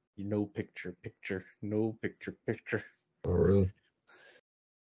no picture, no picture. Oh, really?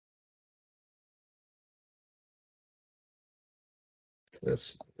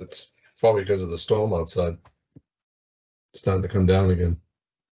 It's probably because of the storm outside. It's time to come down again.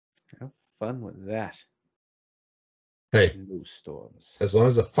 Have fun with that. Hey, No storms. as long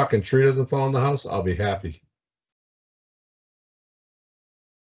as the fucking tree doesn't fall in the house, I'll be happy.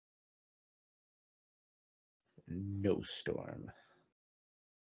 No storm.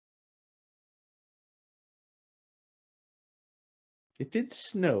 It did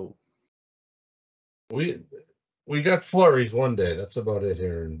snow. We got flurries one day. That's about it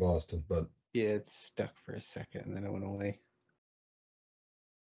here in Boston. But Yeah, it stuck for a second and then it went away.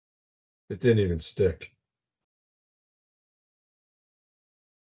 it didn't even stick.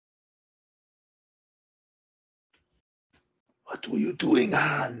 What were you doing,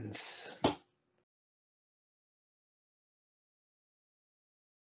 Hans?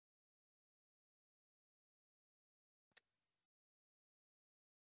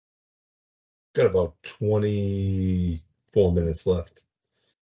 Got about 24 minutes left.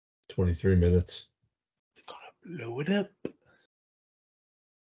 23 minutes. They're gonna blow it up.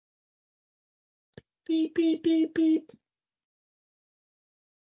 Beep, beep, beep, beep.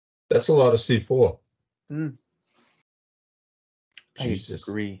 That's a lot of C4. Jesus.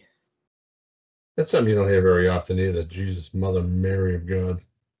 I agree. That's something you don't hear very often either. Jesus, Mother Mary of God.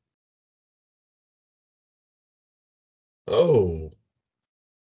 Oh.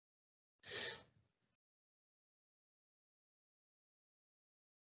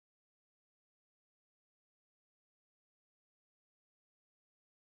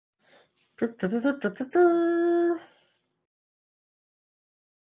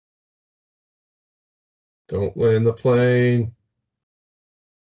 Don't land the plane.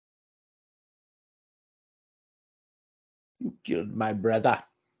 You killed my brother.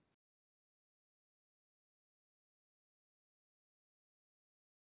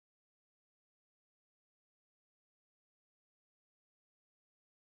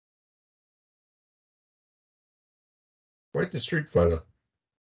 Right to Street Fighter.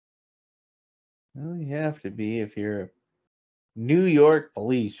 Well, you have to be if you're a New York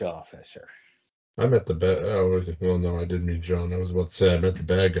police officer. I met the bad. Oh, well, no, I didn't mean John. I was about to say I met the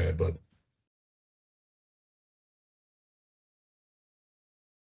bad guy, but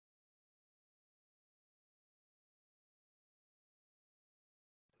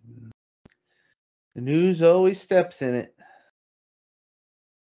The news always steps in it.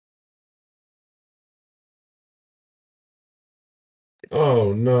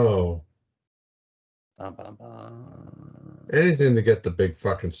 oh no. Bum, bum, bum. Anything to get the big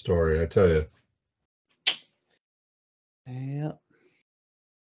fucking story, I tell you. Yeah.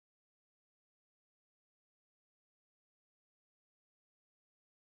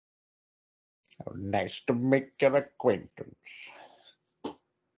 Oh, nice to make your acquaintance.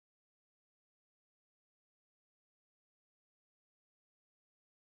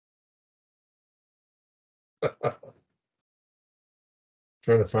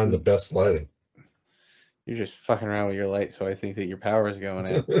 Trying to find the best lighting. You're just fucking around with your light, so I think that your power is going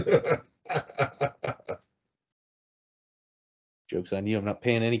out. Joke's on you. I'm not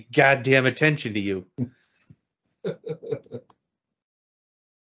paying any goddamn attention to you.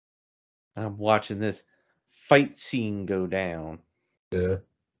 I'm watching this fight scene go down. Yeah.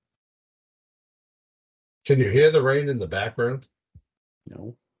 Can you hear the rain in the background?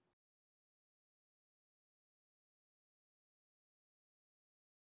 No.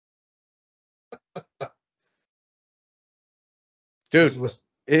 Dude,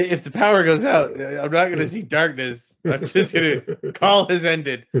 if the power goes out, I'm not going to see darkness. I'm just going to call has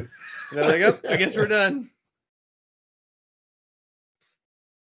ended. And I'm like, oh, I guess we're done.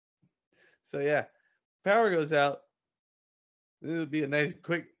 So, yeah, power goes out. This would be a nice,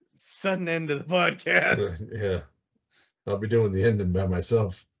 quick, sudden end to the podcast. Yeah. I'll be doing the ending by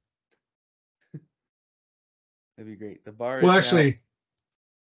myself. That'd be great. The bar. Well, actually,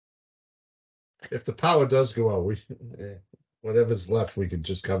 if the power does go out, whatever's left, we could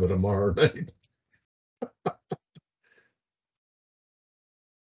just cover tomorrow night.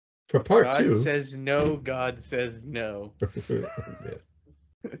 For part God 2. says no. God says no. Yeah.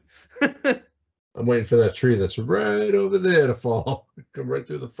 I'm waiting for that tree that's right over there to fall. Come right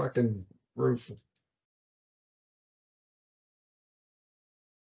through the fucking roof.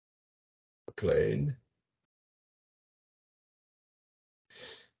 McClane.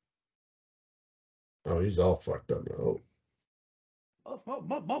 Oh, he's all fucked up now. Go. I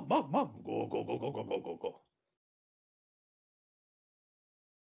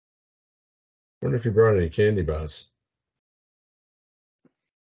wonder if he brought any candy bars.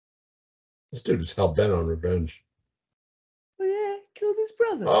 This dude is hell bent on revenge. Oh yeah, killed his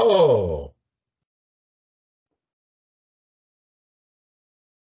brother. Oh.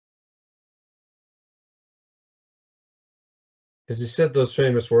 Has he said those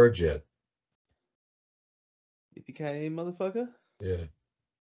famous words yet? Yippee-ki-yay, motherfucker. Yeah.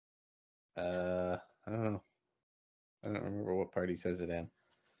 I don't know. I don't remember what part he says it in.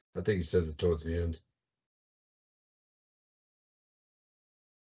 I think he says it towards the end.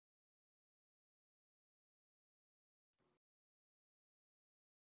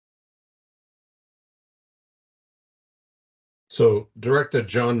 So, director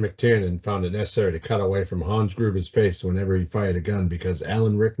John McTiernan found it necessary to cut away from Hans Gruber's face whenever he fired a gun because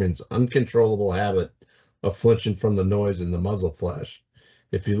Alan Rickman's uncontrollable habit of flinching from the noise in the muzzle flash.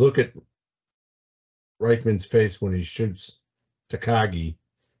 If you look at Reichman's face when he shoots Takagi,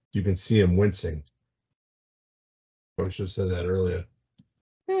 you can see him wincing. I should have said that earlier.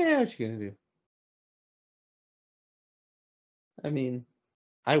 Yeah, what you gonna do? I mean,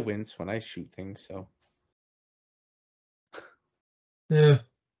 I wince when I shoot things, so. Yeah.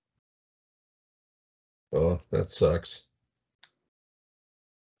 Oh, that sucks.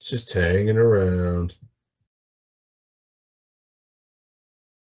 It's just hanging around.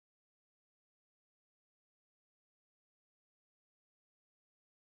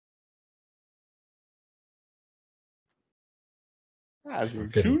 I was in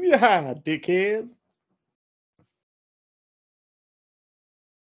Fucking- junior high, dickhead.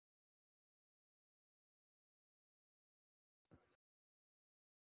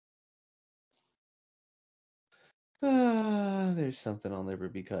 There's something I'll never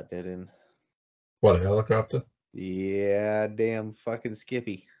be caught dead in. What, a helicopter? Yeah, damn fucking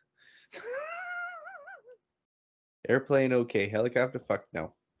Skippy. Airplane, okay. Helicopter, fuck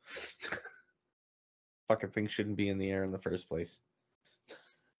no. Fucking thing shouldn't be in the air in the first place.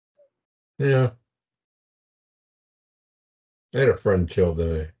 Yeah. I had a friend killed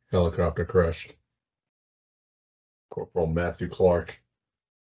in a helicopter crash. Corporal Matthew Clark.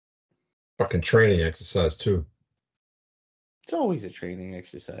 Fucking training exercise, too. It's always a training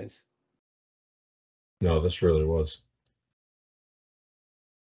exercise. No, this really was.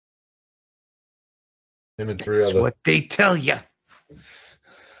 Him and three That's other. what they tell you.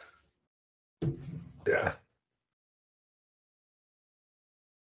 Yeah.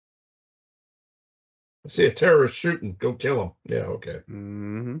 I see a terrorist shooting. Go kill him. Yeah, okay.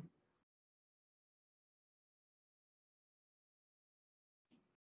 Mm-hmm.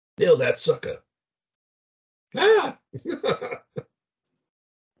 Nail that sucker. Ah!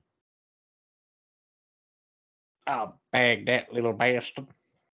 I'll bag that little bastard.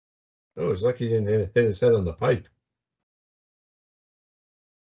 Oh, he's lucky he didn't hit his head on the pipe.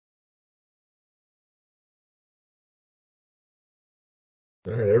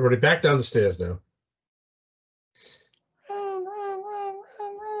 All right, everybody back down the stairs now.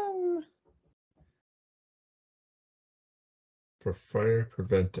 Run. For fire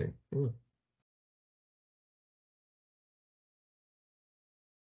preventing. Ooh.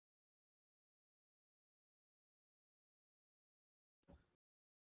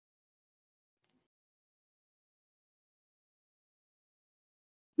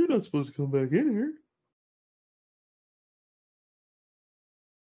 You're not supposed to come back in here.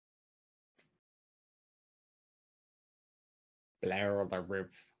 Blare the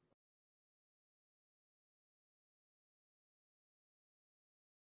roof.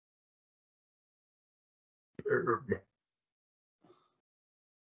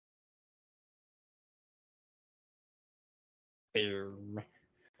 Boom.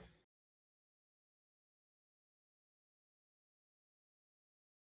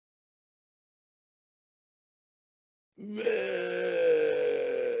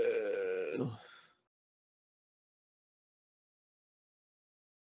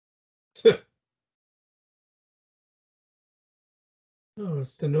 Oh,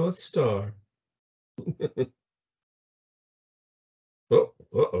 it's the North Star. Oh,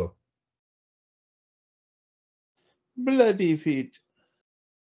 uh-oh. Bloody feet.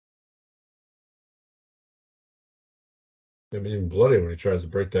 Maybe even bloody when he tries to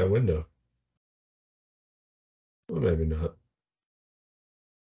break that window. Well, maybe not.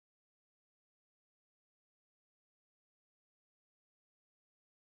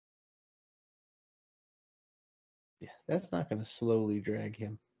 Yeah, that's not going to slowly drag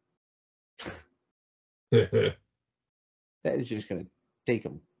him. Yeah. That is just going to take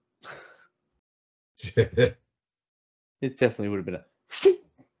him. It definitely would have been a.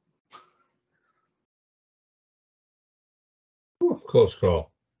 Close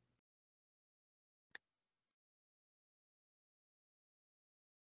call.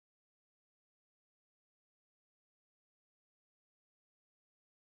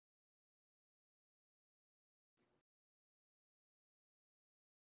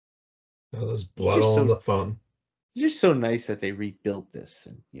 Now there's blood all in the fountain. It's just so nice that they rebuilt this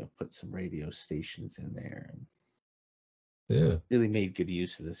and put some radio stations in there and really made good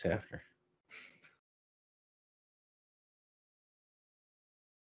use of this after.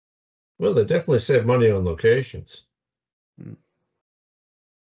 Well, they definitely save money on locations.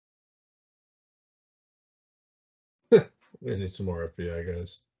 We need some more FBI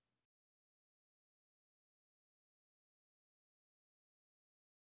guys.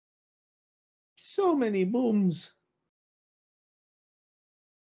 So many booms.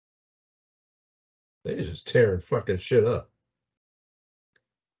 They just tearing fucking shit up.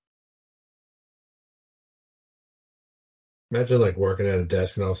 Imagine like working at a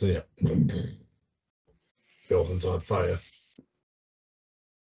desk and all of a sudden, building's on fire.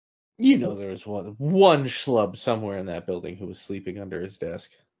 There was one schlub somewhere in that building who was sleeping under his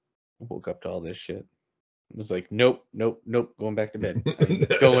desk. Woke up to all this shit. It was like, nope, going back to bed. I'm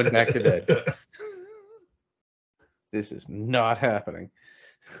going back to bed. This is not happening.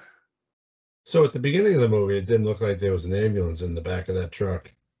 So at the beginning of the movie, it didn't look like there was an ambulance in the back of that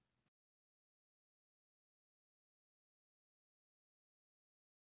truck.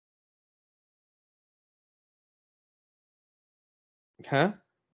 Huh?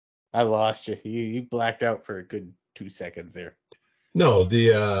 I lost you. You blacked out for a good 2 seconds there. No,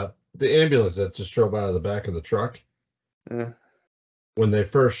 the ambulance that just drove out of the back of the truck. When they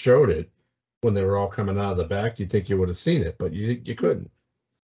first showed it, when they were all coming out of the back, you'd think you would have seen it, but you couldn't.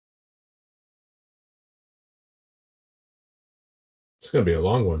 It's going to be a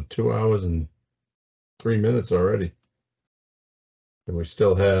long one, 2 hours and 3 minutes already. And we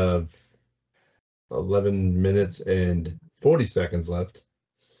still have 11 minutes and 40 seconds left.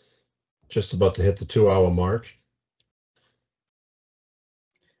 Just about to hit the 2-hour mark.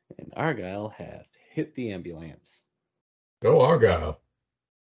 And Argyle had hit the ambulance. Go Argyle.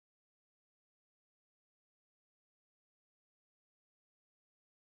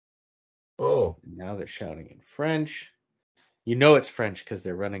 Oh. And now they're shouting in French. You know it's French because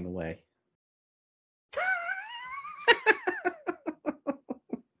they're running away.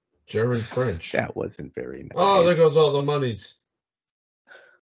 German French. That wasn't very nice. Oh, there goes all the monies.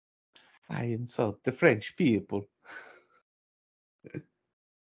 I insult the French people.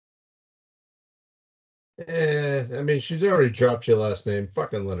 I mean, she's already dropped your last name.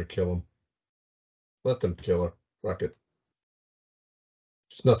 Fucking let her kill him. Let them kill her. Fuck it.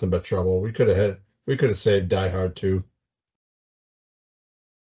 It's nothing but trouble. We could have saved Die Hard 2.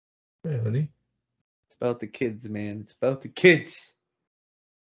 Hey, honey. It's about the kids, man. It's about the kids.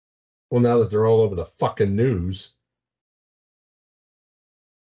 Well, now that they're all over the fucking news.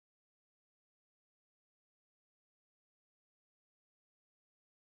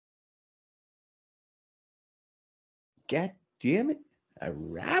 God damn it. A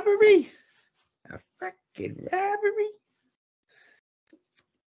robbery? A fucking robbery?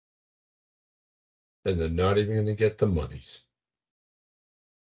 And they're not even going to get the monies.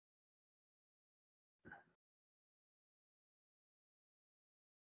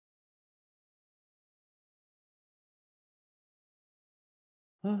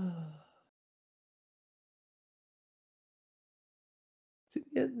 To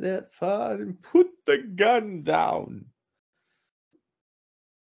get that far and put the gun down.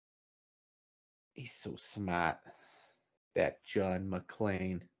 He's so smart. That John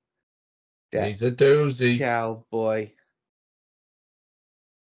McClane. He's a doozy. Cowboy.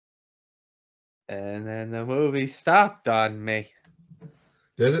 And then the movie stopped on me.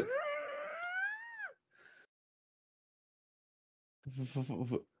 Did it?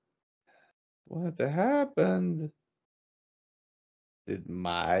 What happened? Did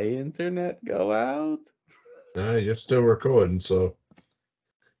my internet go out? Nah, you're still recording, so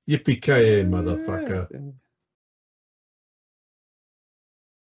yippee-ki-yay, motherfucker.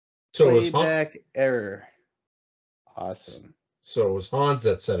 So Playback error. Awesome. So it was Hans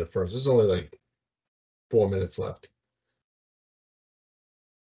that said it first. There's only like 4 minutes left.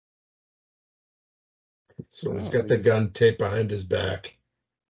 So he's got the gun taped behind his back.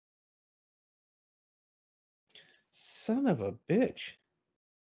 Son of a bitch.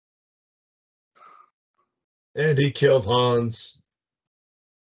 And he killed Hans.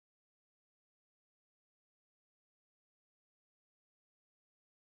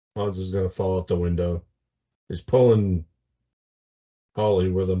 Hans is going to fall out the window. He's pulling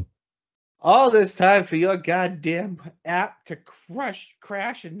Holly with him. All this time for your goddamn app to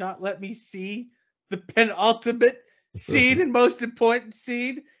crash and not let me see the penultimate scene and most important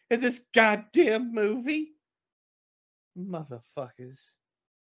scene in this goddamn movie. Motherfuckers.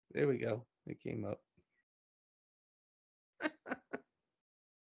 There we go. It came up.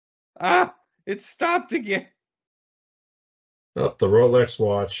 It stopped again. Oh, the Rolex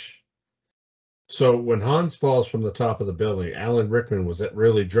watch. So when Hans falls from the top of the building, Alan Rickman was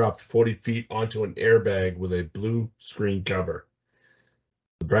really dropped 40 feet onto an airbag with a blue screen cover.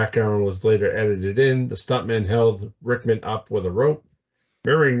 The background was later edited in. The stuntman held Rickman up with a rope.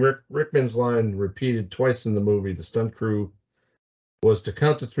 Mirroring Rickman's line repeated twice in the movie, the stunt crew was to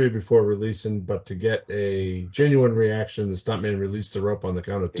count to 3 before releasing, but to get a genuine reaction, the stuntman released the rope on the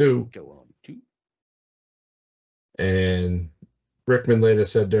count of 2. Go on 2. And Rickman later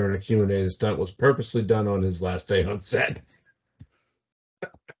said during a Q&A the stunt was purposely done on his last day on set. Of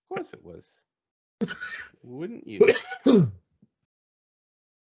course it was. Wouldn't you?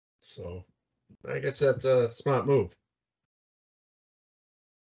 So, I guess that's a smart move.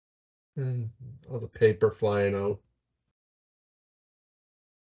 And all the paper flying out.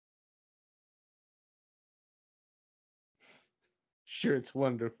 Sure, it's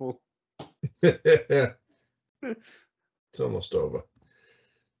wonderful. It's almost over.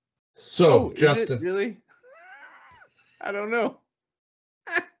 So, Justin. Is it really? I don't know.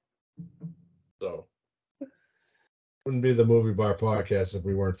 So, wouldn't be the Movie Bar Podcast if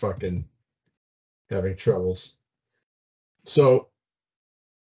we weren't fucking having troubles. So,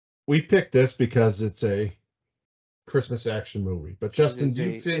 we picked this because it's a Christmas action movie. But Justin, do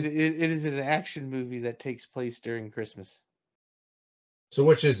you feel it is an action movie that takes place during Christmas? So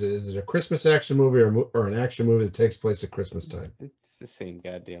which is it? Is it a Christmas action movie or an action movie that takes place at Christmas time? It's the same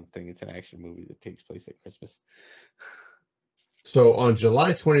goddamn thing. It's an action movie that takes place at Christmas. So on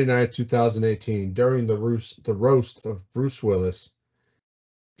July 29, 2018, during the roast of Bruce Willis,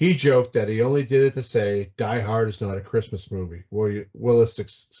 he joked that he only did it to say, "Die Hard is not a Christmas movie," Willis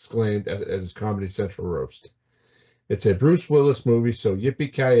exclaimed at his Comedy Central roast. "It's a Bruce Willis movie, so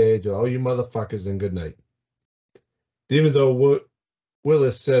yippee-ki-yay to all you motherfuckers and good night." Even though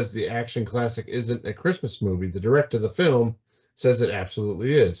Willis says the action classic isn't a Christmas movie, the director of the film says it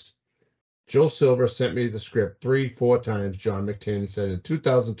absolutely is. Joel Silver sent me the script 3-4 times, John McTiernan said in a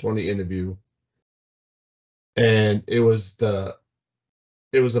 2020 interview. And it was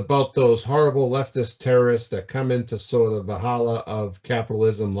about those horrible leftist terrorists that come into sort of Valhalla of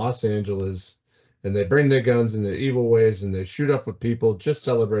capitalism, Los Angeles, and they bring their guns in their evil ways and they shoot up with people just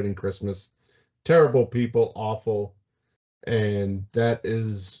celebrating Christmas. Terrible people, awful. And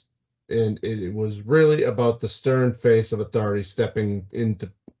it was really about the stern face of authority stepping in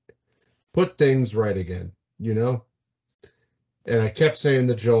to put things right again, you know? And I kept saying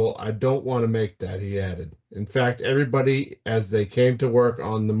to Joel, I don't want to make that, he added. In fact, everybody, as they came to work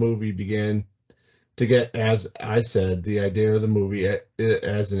on the movie, began to get, as I said, the idea of the movie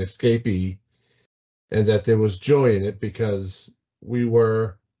as an escapee, and that there was joy in it because we've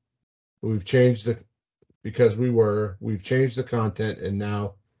changed the content, and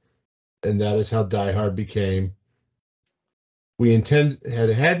that is how Die Hard became. We hadn't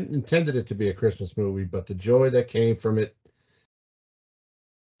intended it to be a Christmas movie, but the joy that came from it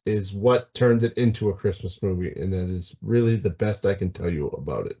is what turned it into a Christmas movie, and that is really the best I can tell you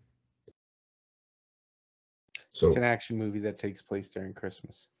about it. So it's an action movie that takes place during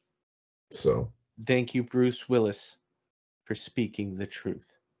Christmas. So thank you, Bruce Willis, for speaking the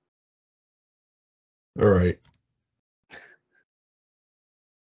truth. All right.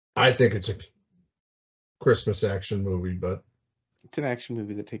 I think it's a Christmas action movie, but it's an action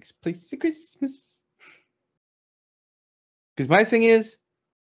movie that takes place at Christmas. Because my thing is,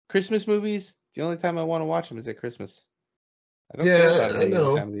 Christmas movies, the only time I want to watch them is at Christmas. I don't care about any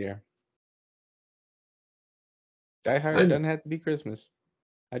other time of the year. Die Hard doesn't have to be Christmas.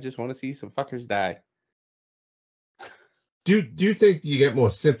 I just want to see some fuckers die. Do you think you get more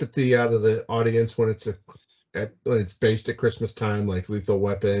sympathy out of the audience when it's based at Christmas time, like Lethal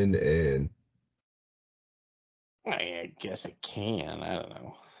Weapon and? I guess it can. I don't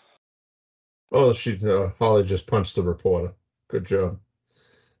know. Oh, Holly just punched the reporter. Good job.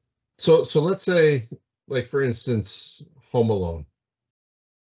 So let's say, like for instance, Home Alone.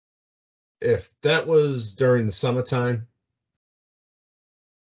 if that was during the summertime,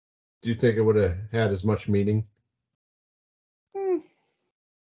 do you think it would have had as much meaning?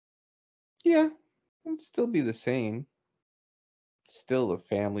 Yeah, it'd still be the same. Still a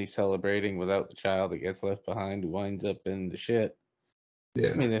family celebrating without the child that gets left behind who winds up in the shit. Yeah.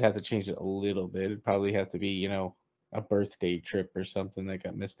 I mean, they'd have to change it a little bit. It'd probably have to be, a birthday trip or something that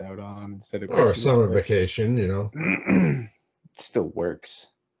got missed out on instead of Or a Christmas. summer vacation, you know. It still works.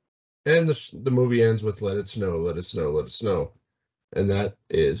 And the movie ends with "Let it snow, let it snow, let it snow," and that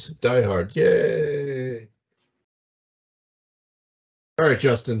is Die Hard. Yay! All right,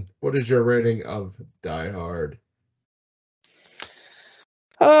 Justin, what is your rating of Die Hard?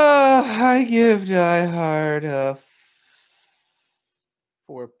 I give Die Hard a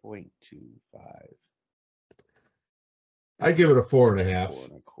 4.25. I give it a 4.5.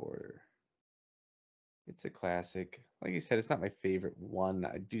 4.25. It's a classic. Like you said, it's not my favorite one.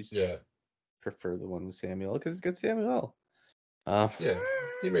 I do prefer the one with Samuel because it's got Samuel. Yeah,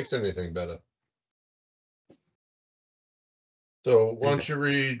 he makes anything better. So why don't you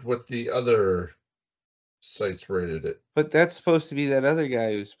read what the other sites rated it? But that's supposed to be that other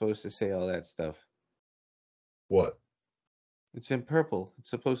guy who's supposed to say all that stuff. What? It's in purple. It's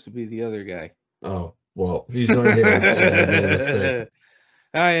supposed to be the other guy. Oh, well, he's not here, and I made a mistake.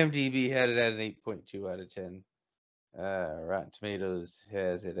 IMDb had it at an 8.2 out of 10. Rotten Tomatoes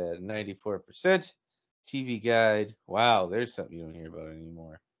has it at 94%. TV Guide, wow, there's something you don't hear about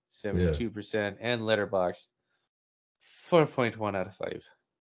anymore. 72%. And Letterboxd, 4.1 out of 5.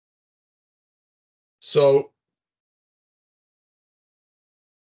 So,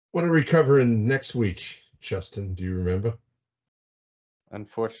 what are we covering next week, Justin? Do you remember?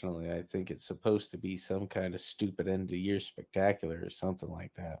 Unfortunately, I think it's supposed to be some kind of stupid end of year spectacular or something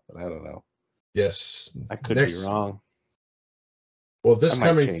like that, but I don't know. Yes. I could be wrong. Well, you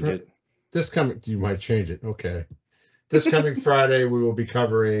might change it. Okay. This coming Friday, we will be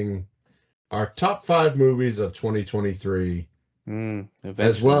covering our top 5 movies of 2023. Eventually,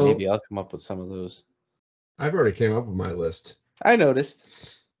 as well, maybe I'll come up with some of those. I've already came up with my list. I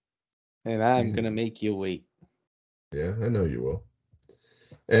noticed. And I'm going to make you wait. Yeah, I know you will.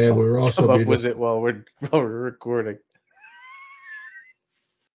 And we're also come up with it while we're recording.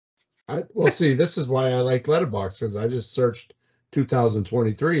 Well, see, this is why I like Letterboxd, because I just searched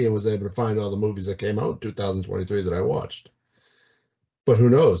 2023 and was able to find all the movies that came out in 2023 that I watched. But who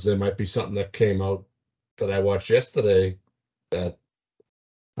knows? There might be something that came out that I watched yesterday that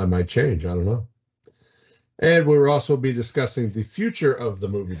I might change. I don't know. And we'll also be discussing the future of the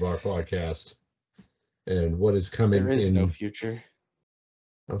Movie Bar podcast and what is coming. There is no future.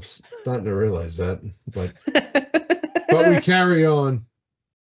 I'm starting to realize that, but we carry on.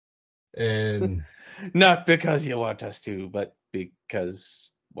 And not because you want us to, but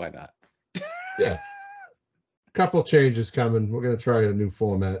because why not? Yeah. Couple changes coming. We're going to try a new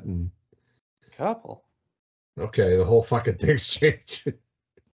format and couple. Okay, the whole fucking thing's changing.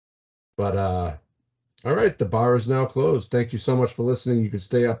 But all right, the bar is now closed. Thank you so much for listening. You can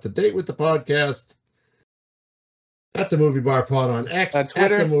stay up to date with the podcast at the Movie Bar Pod on X, on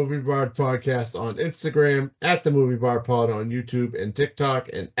Twitter, at the Movie Bar Podcast on Instagram, at the Movie Bar Pod on YouTube and TikTok,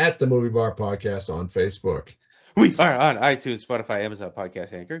 and at the Movie Bar Podcast on Facebook. We are on iTunes, Spotify, Amazon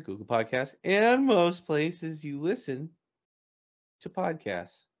Podcast, Anchor, Google Podcasts, and most places you listen to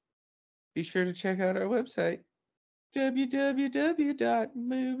podcasts. Be sure to check out our website,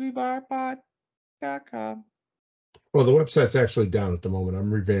 www.moviebarpod.com. Well, the website's actually down at the moment.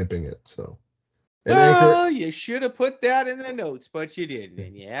 I'm revamping it, so. And well, you should have put that in the notes, but you didn't,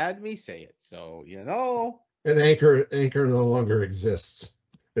 and you had me say it, so you know. And Anchor no longer exists.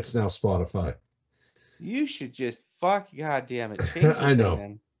 It's now Spotify. You should just goddamn it, change it. I know.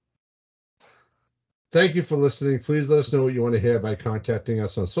 Man. Thank you for listening. Please let us know what you want to hear by contacting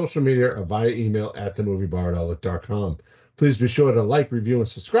us on social media or via email at themoviebar@outlook.com. Please be sure to like, review, and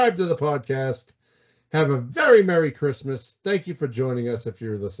subscribe to the podcast. Have a very Merry Christmas. Thank you for joining us if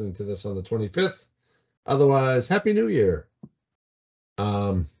you're listening to this on the 25th. Otherwise, Happy New Year.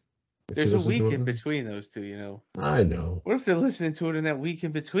 There's a week in between those two, you know. I know. What if they're listening to it in that week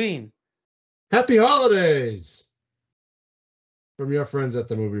in between? Happy holidays from your friends at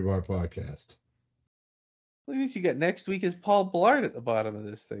the Movie Bar Podcast. Look at this. You got next week is Paul Blart at the bottom of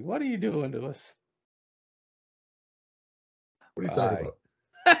this thing. What are you doing to us? What are you talking about?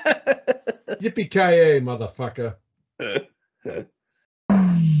 Yippee-ki-yay, motherfucker.